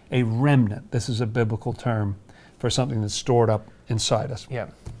called a remnant. This is a biblical term for something that's stored up inside us. yeah.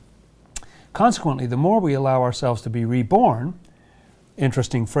 Consequently, the more we allow ourselves to be reborn,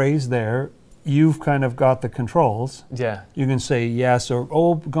 interesting phrase there, you've kind of got the controls. Yeah. You can say yes or,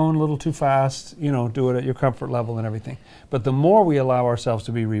 oh, going a little too fast, do it at your comfort level and everything. But the more we allow ourselves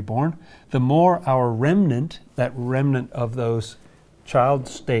to be reborn, the more our remnant, that remnant of those child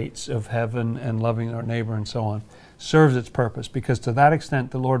states of heaven and loving our neighbor and so on, serves its purpose. Because to that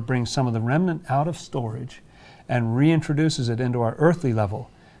extent, the Lord brings some of the remnant out of storage and reintroduces it into our earthly level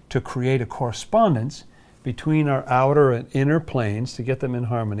to create a correspondence between our outer and inner planes to get them in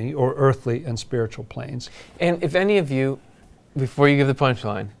harmony, or earthly and spiritual planes. And if any of you, before you give the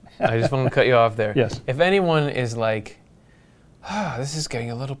punchline, I just want to cut you off there. Yes. If anyone is like, this is getting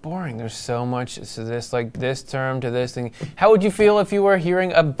a little boring. There's so much to this, like this term to this thing. How would you feel if you were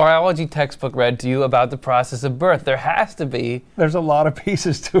hearing a biology textbook read to you about the process of birth? There has to be. There's a lot of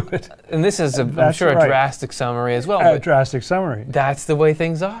pieces to it. And this is, I'm That's sure, a right. drastic summary as well. A But drastic summary. that's the way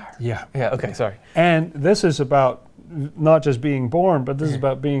things are. Yeah. Yeah, okay, sorry. And this is about not just being born, but this is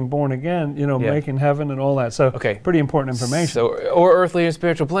about being born again, Yeah. making heaven and all that. So Okay. pretty important information. So, or earthly and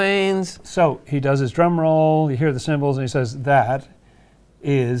spiritual planes. So he does his drum roll, you hear the cymbals, and he says that.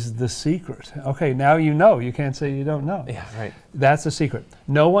 is the secret. Okay, now you know. You can't say you don't know. Yeah, right. That's the secret.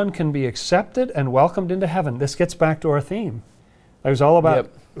 No one can be accepted and welcomed into heaven. This gets back to our theme. It was all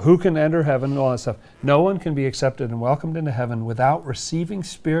about who can enter heaven and all that stuff. No one can be accepted and welcomed into heaven without receiving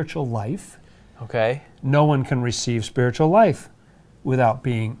spiritual life. Okay. No one can receive spiritual life without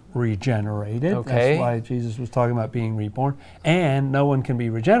being regenerated. Okay. That's why Jesus was talking about being reborn. And no one can be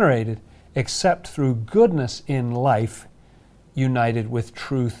regenerated except through goodness in life united with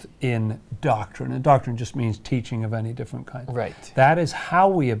truth in doctrine. And doctrine just means teaching of any different kind. Right. That is how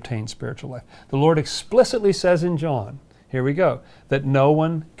we obtain spiritual life. The Lord explicitly says in John, here we go, that no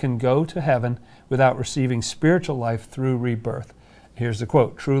one can go to heaven without receiving spiritual life through rebirth. Here's the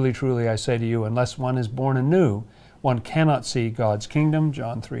quote, "Truly, truly, I say to you, unless one is born anew, one cannot see God's kingdom,"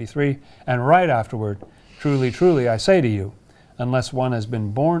 John 3:3. And right afterward, "Truly, truly, I say to you, unless one has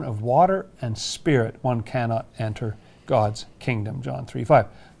been born of water and spirit, one cannot enter God's kingdom," John 3:5.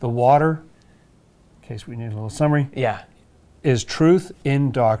 The water, in case we need a little summary, is truth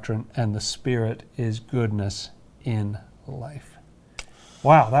in doctrine, and the spirit is goodness in life.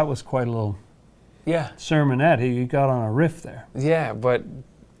 Wow, that was quite a little sermonette. You got on a riff there. Yeah, but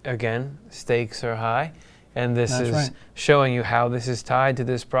again, stakes are high, and this is showing you how this is tied to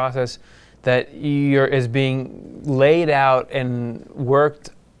this process that is being laid out and worked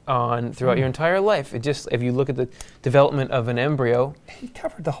on throughout your entire life. It just, if you look at the development of an embryo, he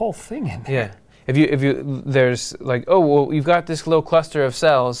covered the whole thing in there. Yeah. If you there's like, oh, well, you've got this little cluster of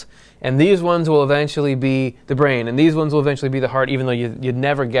cells, and these ones will eventually be the brain, and these ones will eventually be the heart, even though you'd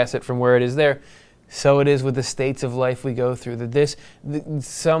never guess it from where it is there. So it is with the states of life we go through.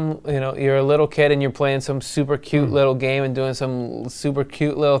 You're a little kid and you're playing some super cute little game and doing some super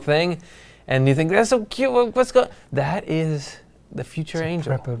cute little thing, and you think, that's so cute, what's going on? That is the future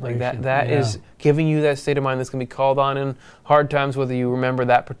angel. Like that is giving you that state of mind that's going to be called on in hard times, whether you remember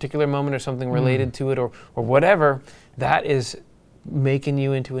that particular moment or something related to it or whatever. That is making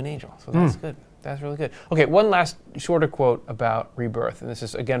you into an angel. So that's good. That's really good. Okay, one last shorter quote about rebirth, and this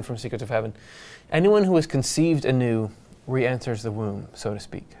is again from Secrets of Heaven. "Anyone who is conceived anew re-enters the womb, so to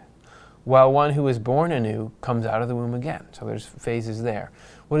speak, while one who is born anew comes out of the womb again." So there's phases there.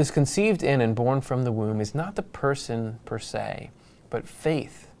 "What is conceived in and born from the womb is not the person per se, but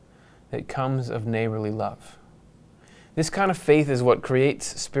faith that comes of neighborly love. This kind of faith is what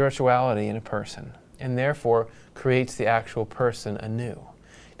creates spirituality in a person, and therefore creates the actual person anew,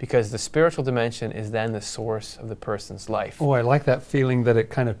 because the spiritual dimension is then the source of the person's life." Oh, I like that feeling that it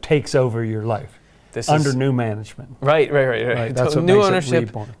kind of takes over your life. This under new management. Right. That's so what new makes ownership, it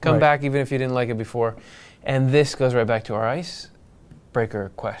reborn. come back even if you didn't like it before. And this goes right back to our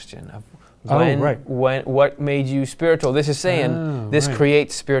icebreaker question of what made you spiritual? This is saying this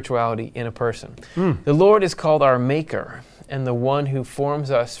creates spirituality in a person. The Lord is called our maker and the one who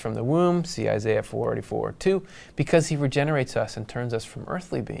forms us from the womb, see Isaiah 4:84-2, because he regenerates us and turns us from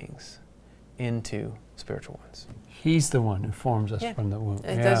earthly beings into spiritual ones. He's the one who forms us from the womb.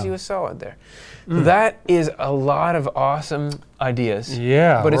 It does you a solid there. That is a lot of awesome ideas.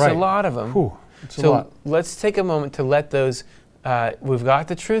 Yeah, but it's a lot of them. It's a lot. Let's take a moment to let those, we've got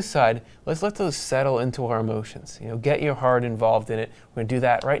the truth side, let's let those settle into our emotions. Get your heart involved in it. We're going to do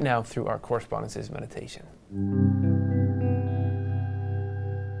that right now through our Correspondences meditation.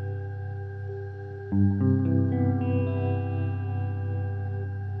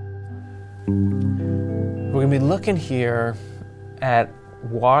 We're going to be looking here at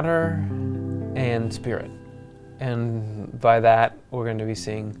water and spirit. And by that, we're going to be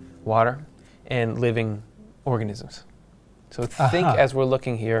seeing water and living organisms. So think as we're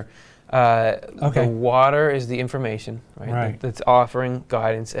looking here, the water is the information, right? That's offering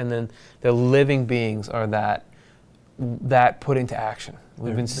guidance, and then the living beings are that put into action.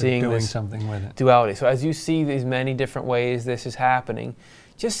 We've been seeing doing this something with it. Duality. So as you see these many different ways this is happening,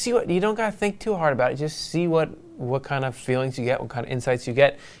 just see you don't got to think too hard about it. Just see what kind of feelings you get, what kind of insights you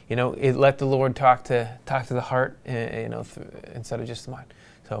get. Let the Lord talk to the heart, instead of just the mind.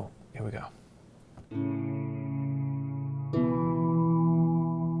 So here we go.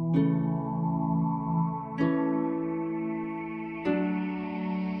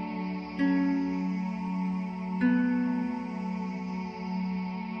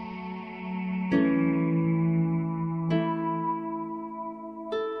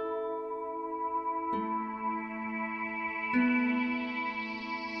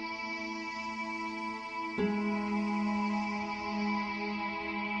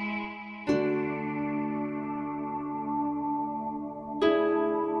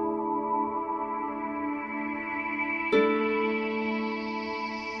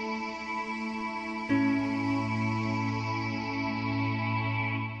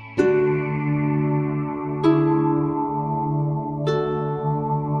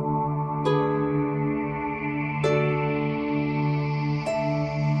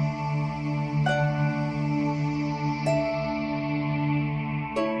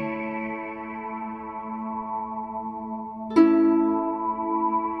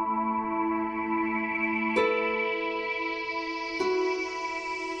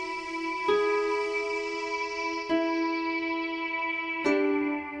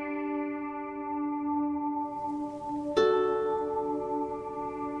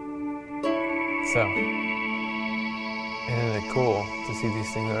 So, isn't it cool to see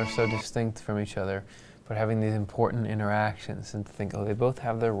these things that are so distinct from each other, but having these important interactions, and to think, oh, they both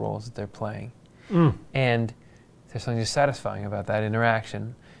have their roles that they're playing. And there's something just satisfying about that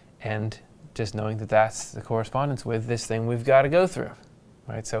interaction, and just knowing that that's the correspondence with this thing we've got to go through.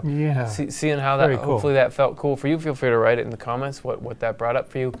 Right, so seeing how that, hopefully that felt cool for you, feel free to write it in the comments what that brought up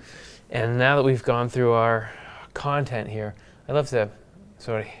for you. And now that we've gone through our content here, I'd love to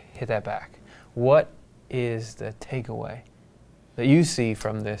sort of hit that back. What is the takeaway that you see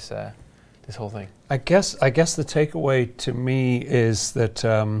from this this whole thing? I guess the takeaway to me is that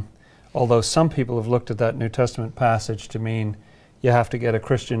although some people have looked at that New Testament passage to mean you have to get a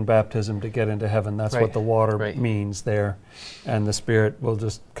Christian baptism to get into heaven. That's what the water means there. And the Spirit will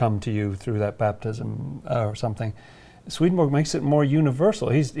just come to you through that baptism or something. Swedenborg makes it more universal.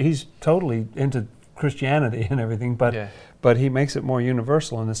 He's totally into Christianity and everything, but he makes it more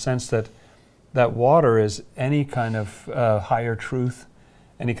universal in the sense that that water is any kind of higher truth,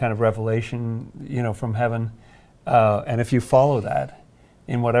 any kind of revelation, from heaven. And if you follow that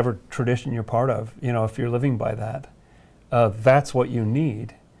in whatever tradition you're part of, if you're living by that, that's what you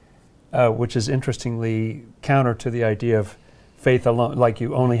need, which is interestingly counter to the idea of faith alone, like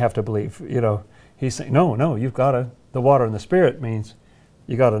you only have to believe. He's saying, no, you've got to, the water and the Spirit means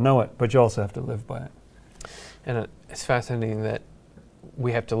you got to know it, but you also have to live by it. And it's fascinating that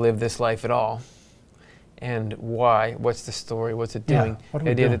we have to live this life at all. And why? What's the story? What's it doing? The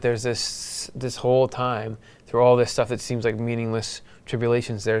idea that there's this whole time, through all this stuff that seems like meaningless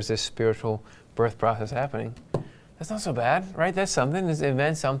tribulations, there's this spiritual birth process happening. That's not so bad, right? That's something. It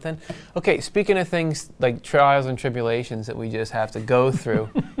meant something. Okay, speaking of things like trials and tribulations that we just have to go through,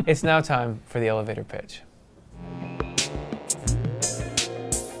 it's now time for the elevator pitch.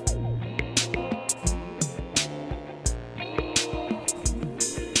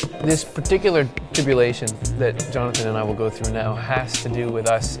 This particular tribulation that Jonathan and I will go through now has to do with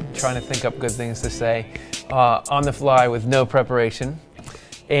us trying to think up good things to say on the fly with no preparation.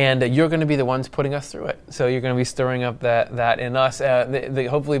 And you're going to be the ones putting us through it. So you're going to be stirring up that in us.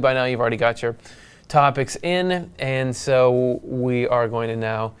 Hopefully by now you've already got your topics in. And so we are going to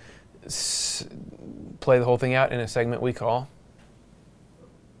now play the whole thing out in a segment we call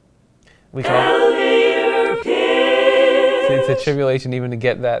Elevator Pitch. It's a tribulation even to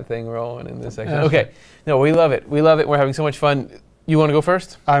get that thing rolling in this section. Okay. No, we love it. We love it. We're having so much fun. You want to go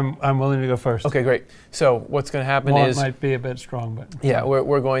first? I'm willing to go first. Okay, great. So what's going to happen is... might be a bit strong, but... Yeah,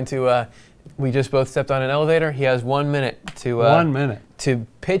 we're going to... we just both stepped on an elevator. He has 1 minute to... 1 minute. To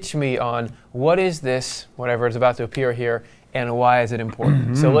pitch me on what is this, whatever is about to appear here, and why is it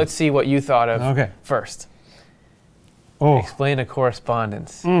important. So let's see what you thought of first. Explain a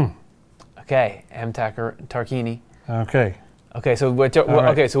correspondence. Okay, M. Tarquini. Okay, so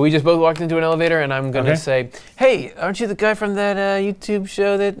so we just both walked into an elevator, and I'm going to say, "Hey, aren't you the guy from that YouTube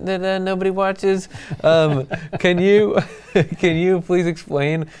show that nobody watches? Can you please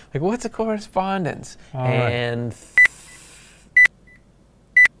explain what's a correspondence?" I'm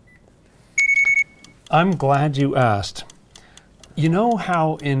glad you asked. You know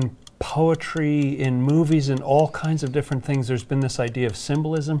how in poetry, in movies, and all kinds of different things, there's been this idea of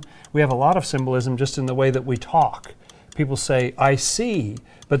symbolism. We have a lot of symbolism just in the way that we talk. People say, I see,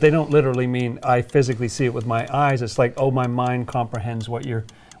 but they don't literally mean I physically see it with my eyes. It's like, oh, my mind comprehends what you're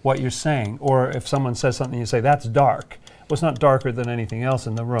saying. Or if someone says something, you say, that's dark. Well, it's not darker than anything else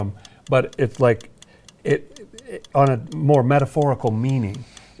in the room, but it's like, it on a more metaphorical meaning,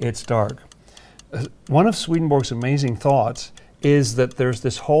 it's dark. One of Swedenborg's amazing thoughts is that there's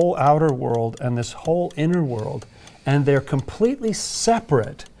this whole outer world and this whole inner world, and they're completely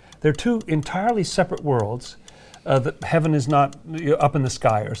separate. They're two entirely separate worlds. That heaven is not up in the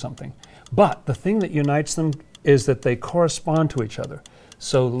sky or something. But the thing that unites them is that they correspond to each other.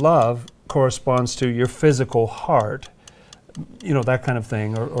 So love corresponds to your physical heart, that kind of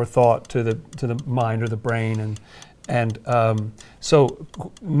thing, or thought to the mind or the brain, and so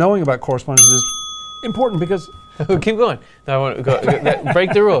knowing about correspondence is important because keep going. I want to go,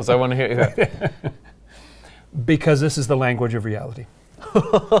 break the rules. I want to hear you. Because this is the language of reality.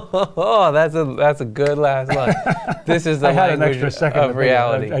 Oh, that's a good last line. This is the language of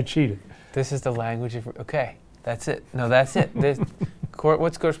reality. I cheated. This is the language of... Okay, that's it. No, that's it.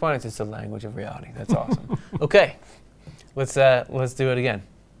 What's correspondence? It's the language of reality. That's awesome. Okay, let's do it again.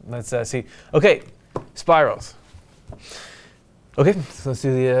 Let's see. Okay, spirals. Okay, so let's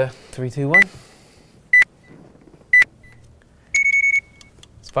do the 3, 2, 1.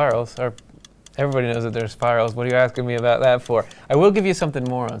 Spirals are Everybody knows that there's spirals. What are you asking me about that for? I will give you something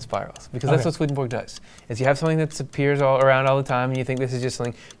more on spirals, because that's what Swedenborg does. Is you have something that appears all around all the time, and you think this is just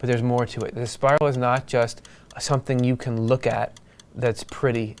something, but there's more to it. The spiral is not just something you can look at that's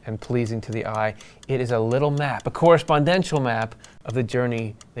pretty and pleasing to the eye. It is a little map, a correspondential map of the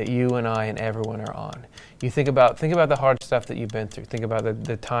journey that you and I and everyone are on. You think about the hard stuff that you've been through. Think about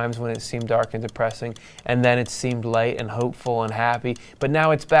the times when it seemed dark and depressing, and then it seemed light and hopeful and happy, but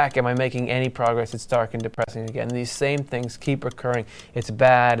now it's back. Am I making any progress? It's dark and depressing again. And these same things keep recurring. It's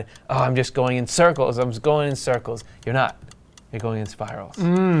bad. Oh, I'm just going in circles. I'm just going in circles. You're not. You're going in spirals.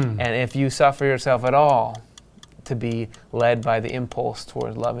 And if you suffer yourself at all to be led by the impulse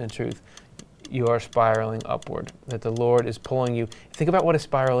towards love and truth, you are spiraling upward, that the Lord is pulling you. Think about what a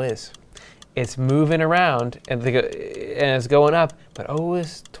spiral is. It's moving around and it's going up, but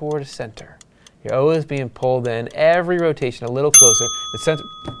always toward a center. You're always being pulled in, every rotation a little closer.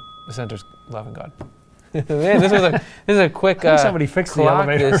 The center's love and God. Man, this is a quick somebody fixed the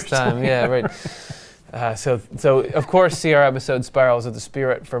elevator this time. Yeah, right. So of course, see our episode Spirals of the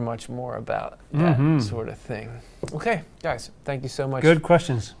Spirit for much more about that sort of thing. Okay, guys, thank you so much. Good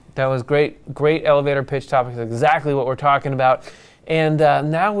questions. That was great elevator pitch topics, exactly what we're talking about. And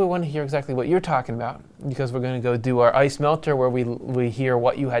now we want to hear exactly what you're talking about, because we're going to go do our ice melter, where we hear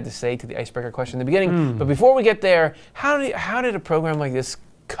what you had to say to the icebreaker question in the beginning. But before we get there, how did a program like this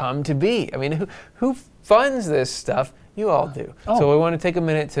come to be? I mean, who funds this stuff? You all do. So we want to take a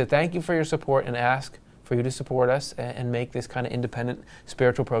minute to thank you for your support and ask for you to support us and make this kind of independent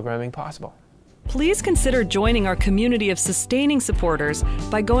spiritual programming possible. Please consider joining our community of sustaining supporters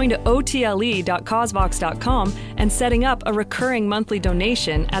by going to otle.causevox.com and setting up a recurring monthly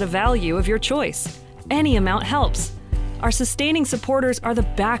donation at a value of your choice. Any amount helps. Our sustaining supporters are the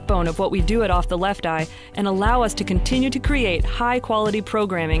backbone of what we do at Off the Left Eye and allow us to continue to create high-quality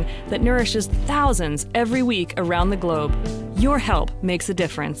programming that nourishes thousands every week around the globe. Your help makes a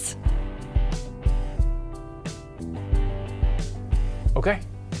difference. Okay.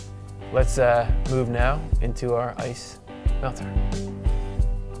 Let's move now into our ice melter.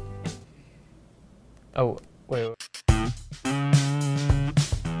 Oh, wait.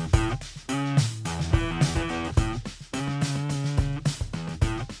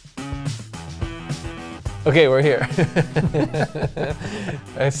 Okay, we're here.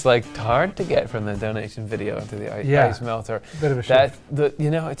 It's like hard to get from the donation video into the ice melter. Bit of a shift.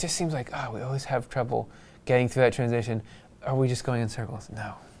 It just seems like, we always have trouble getting through that transition. Are we just going in circles?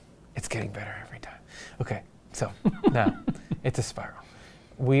 No. It's getting better every time. Okay, so now it's a spiral.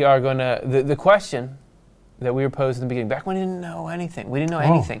 We are going to, the question that we were posed in the beginning, back when we didn't know anything. We didn't know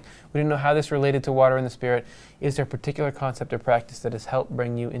anything. We didn't know how this related to water and the Spirit. Is there a particular concept or practice that has helped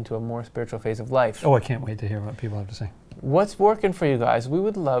bring you into a more spiritual phase of life? Oh, I can't wait to hear what people have to say. What's working for you guys? We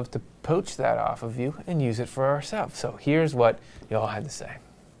would love to poach that off of you and use it for ourselves. So here's what you all had to say.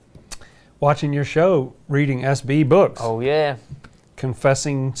 Watching your show, reading SB books. Oh, yeah.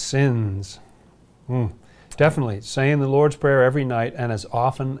 Confessing sins. Definitely. Saying the Lord's Prayer every night and as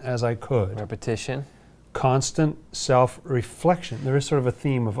often as I could. Repetition. Constant self-reflection. There is sort of a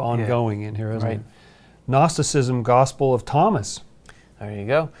theme of ongoing in here, isn't it? Gnosticism, Gospel of Thomas. There you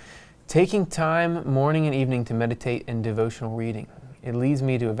go. Taking time morning and evening to meditate and devotional reading. It leads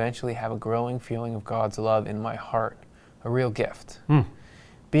me to eventually have a growing feeling of God's love in my heart. A real gift.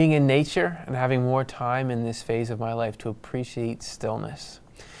 Being in nature and having more time in this phase of my life to appreciate stillness.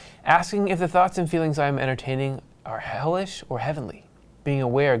 Asking if the thoughts and feelings I am entertaining are hellish or heavenly. Being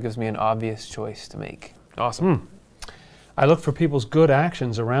aware gives me an obvious choice to make. Awesome. I look for people's good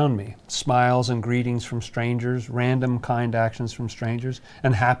actions around me. Smiles and greetings from strangers, random kind actions from strangers,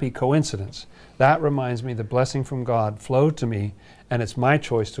 and happy coincidence. That reminds me the blessing from God flowed to me, and it's my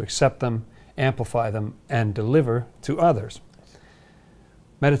choice to accept them, amplify them, and deliver to others.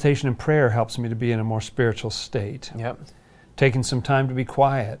 Meditation and prayer helps me to be in a more spiritual state. Yep. Taking some time to be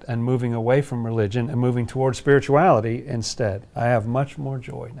quiet and moving away from religion and moving towards spirituality instead. I have much more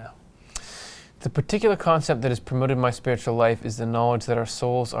joy now. The particular concept that has promoted my spiritual life is the knowledge that our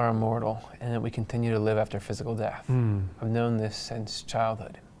souls are immortal and that we continue to live after physical death. I've known this since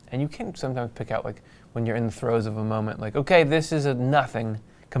childhood. And you can sometimes pick out, like, when you're in the throes of a moment, like, okay, this is a nothing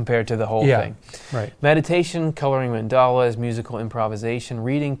compared to the whole thing. Right. Meditation, coloring mandalas, musical improvisation,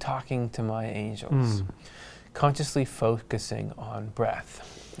 reading, talking to my angels. Consciously focusing on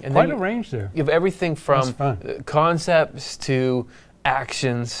breath. And quite a range there. You have everything from concepts to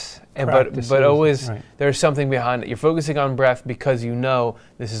actions, but always there's something behind it. You're focusing on breath because you know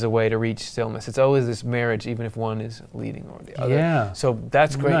this is a way to reach stillness. It's always this marriage, even if one is leading or the other. Yeah. So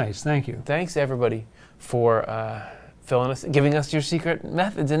that's great. Nice, thank you. Thanks everybody for giving us your secret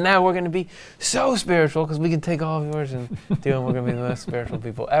methods. And now we're going to be so spiritual because we can take all of yours and do them. We're going to be the most spiritual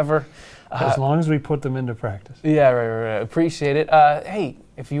people ever. As long as we put them into practice. Yeah, right. Appreciate it. Hey,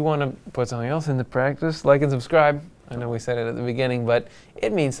 if you want to put something else into practice, like and subscribe. I know we said it at the beginning, but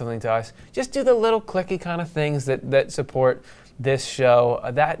it means something to us. Just do the little clicky kind of things that support this show.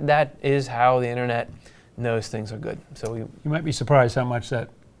 That is how the internet knows things are good. So you might be surprised how much that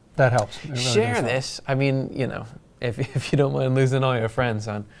helps. Really share this. I mean, if you don't mind losing all your friends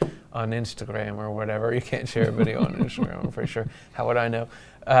on Instagram or whatever, you can't share a video on Instagram, I'm pretty sure. How would I know?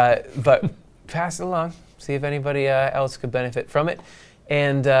 But pass it along. See if anybody else could benefit from it.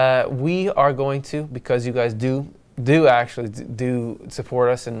 And we are going to, because you guys do support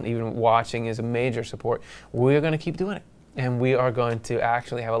us, and even watching is a major support, we're going to keep doing it. And we are going to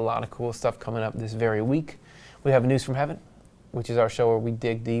actually have a lot of cool stuff coming up this very week. We have News from Heaven, which is our show where we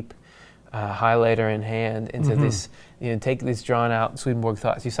dig deep, highlighter in hand, into this, take these drawn out Swedenborg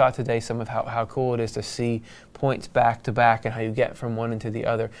thoughts. You saw today some of how cool it is to see points back to back and how you get from one into the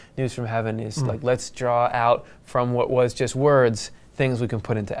other. News from Heaven is like, let's draw out from what was just words, things we can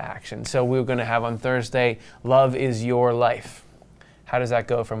put into action. So we're going to have on Thursday, Love is Your Life. How does that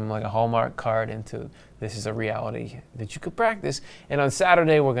go from like a Hallmark card into this is a reality that you could practice? And on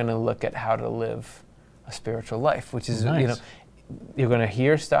Saturday, we're going to look at how to live a spiritual life, which is, nice. You're going to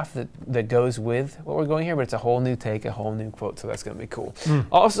hear stuff that goes with what we're going here, but it's a whole new take, a whole new quote, so that's going to be cool.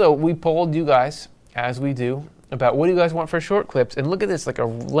 Also, we polled you guys, as we do, about what do you guys want for short clips, and look at this, like a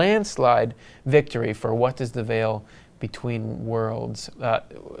landslide victory for what does the veil between worlds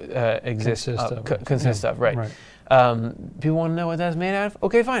consist of, right. People want to know what that's made out of?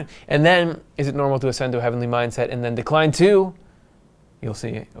 Okay, fine. And then, is it normal to ascend to a heavenly mindset and then decline to? You'll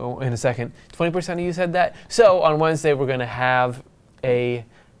see in a second. 20% of you said that. So on Wednesday, we're going to have a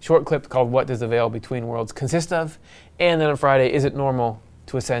short clip called What Does the Veil Between Worlds Consist Of? And then on Friday, is it normal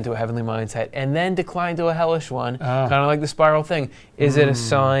to ascend to a heavenly mindset and then decline to a hellish one? Kind of like the spiral thing. Is it a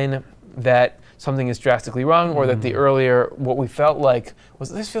sign that something is drastically wrong, or that the earlier, what we felt like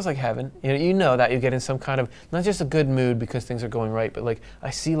was, this feels like heaven. You know that you get in some kind of, not just a good mood because things are going right, but like, I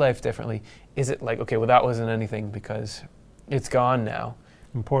see life differently. Is it like, okay, well that wasn't anything because it's gone now?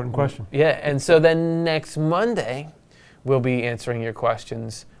 Important question. Yeah, and so then next Monday, we'll be answering your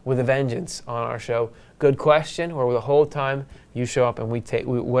questions with a vengeance on our show. Good question, where the whole time you show up and we take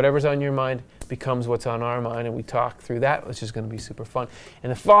whatever's on your mind becomes what's on our mind, and we talk through that, which is going to be super fun.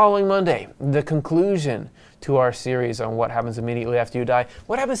 And the following Monday, the conclusion to our series on what happens immediately after you die.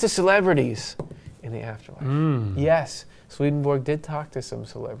 What happens to celebrities in the afterlife? Yes, Swedenborg did talk to some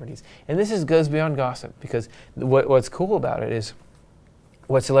celebrities. And this goes beyond gossip, because what's cool about it is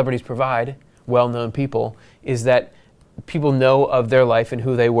what celebrities provide, well-known people, is that people know of their life and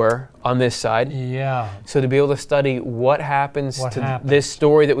who they were on this side. Yeah. So to be able to study what happens to this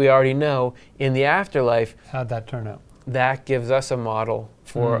story that we already know in the afterlife. How'd that turn out? That gives us a model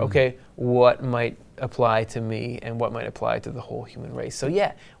for, okay, what might apply to me and what might apply to the whole human race. So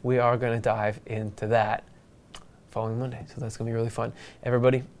yeah, we are going to dive into that following Monday. So that's going to be really fun.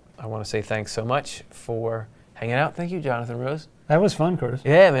 Everybody, I want to say thanks so much for hanging out. Thank you, Jonathan Rose. That was fun, Curtis.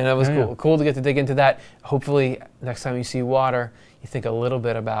 Yeah, man, that was cool. Yeah. Cool to get to dig into that. Hopefully, next time you see water, you think a little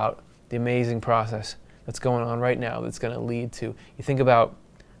bit about the amazing process that's going on right now that's going to lead to, you think about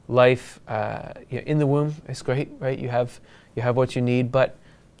life in the womb. It's great, right? You have what you need, but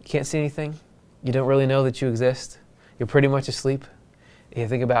you can't see anything. You don't really know that you exist. You're pretty much asleep. You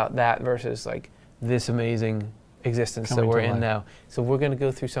think about that versus like this amazing existence that we're in now. So we're going to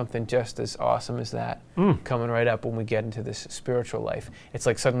go through something just as awesome as that coming right up when we get into this spiritual life. It's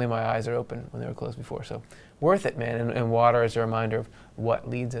like suddenly my eyes are open when they were closed before. So worth it, man. And water is a reminder of what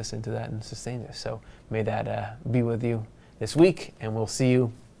leads us into that and sustains us. So may that be with you this week, and we'll see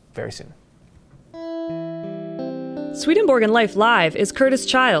you very soon. Swedenborg and Life Live is Curtis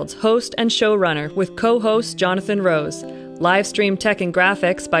Childs, host and showrunner, with co-host Jonathan Rose. Live stream tech and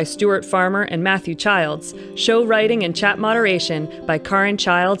graphics by Stuart Farmer and Matthew Childs. Show writing and chat moderation by Karin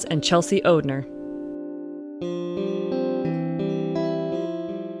Childs and Chelsea Odner.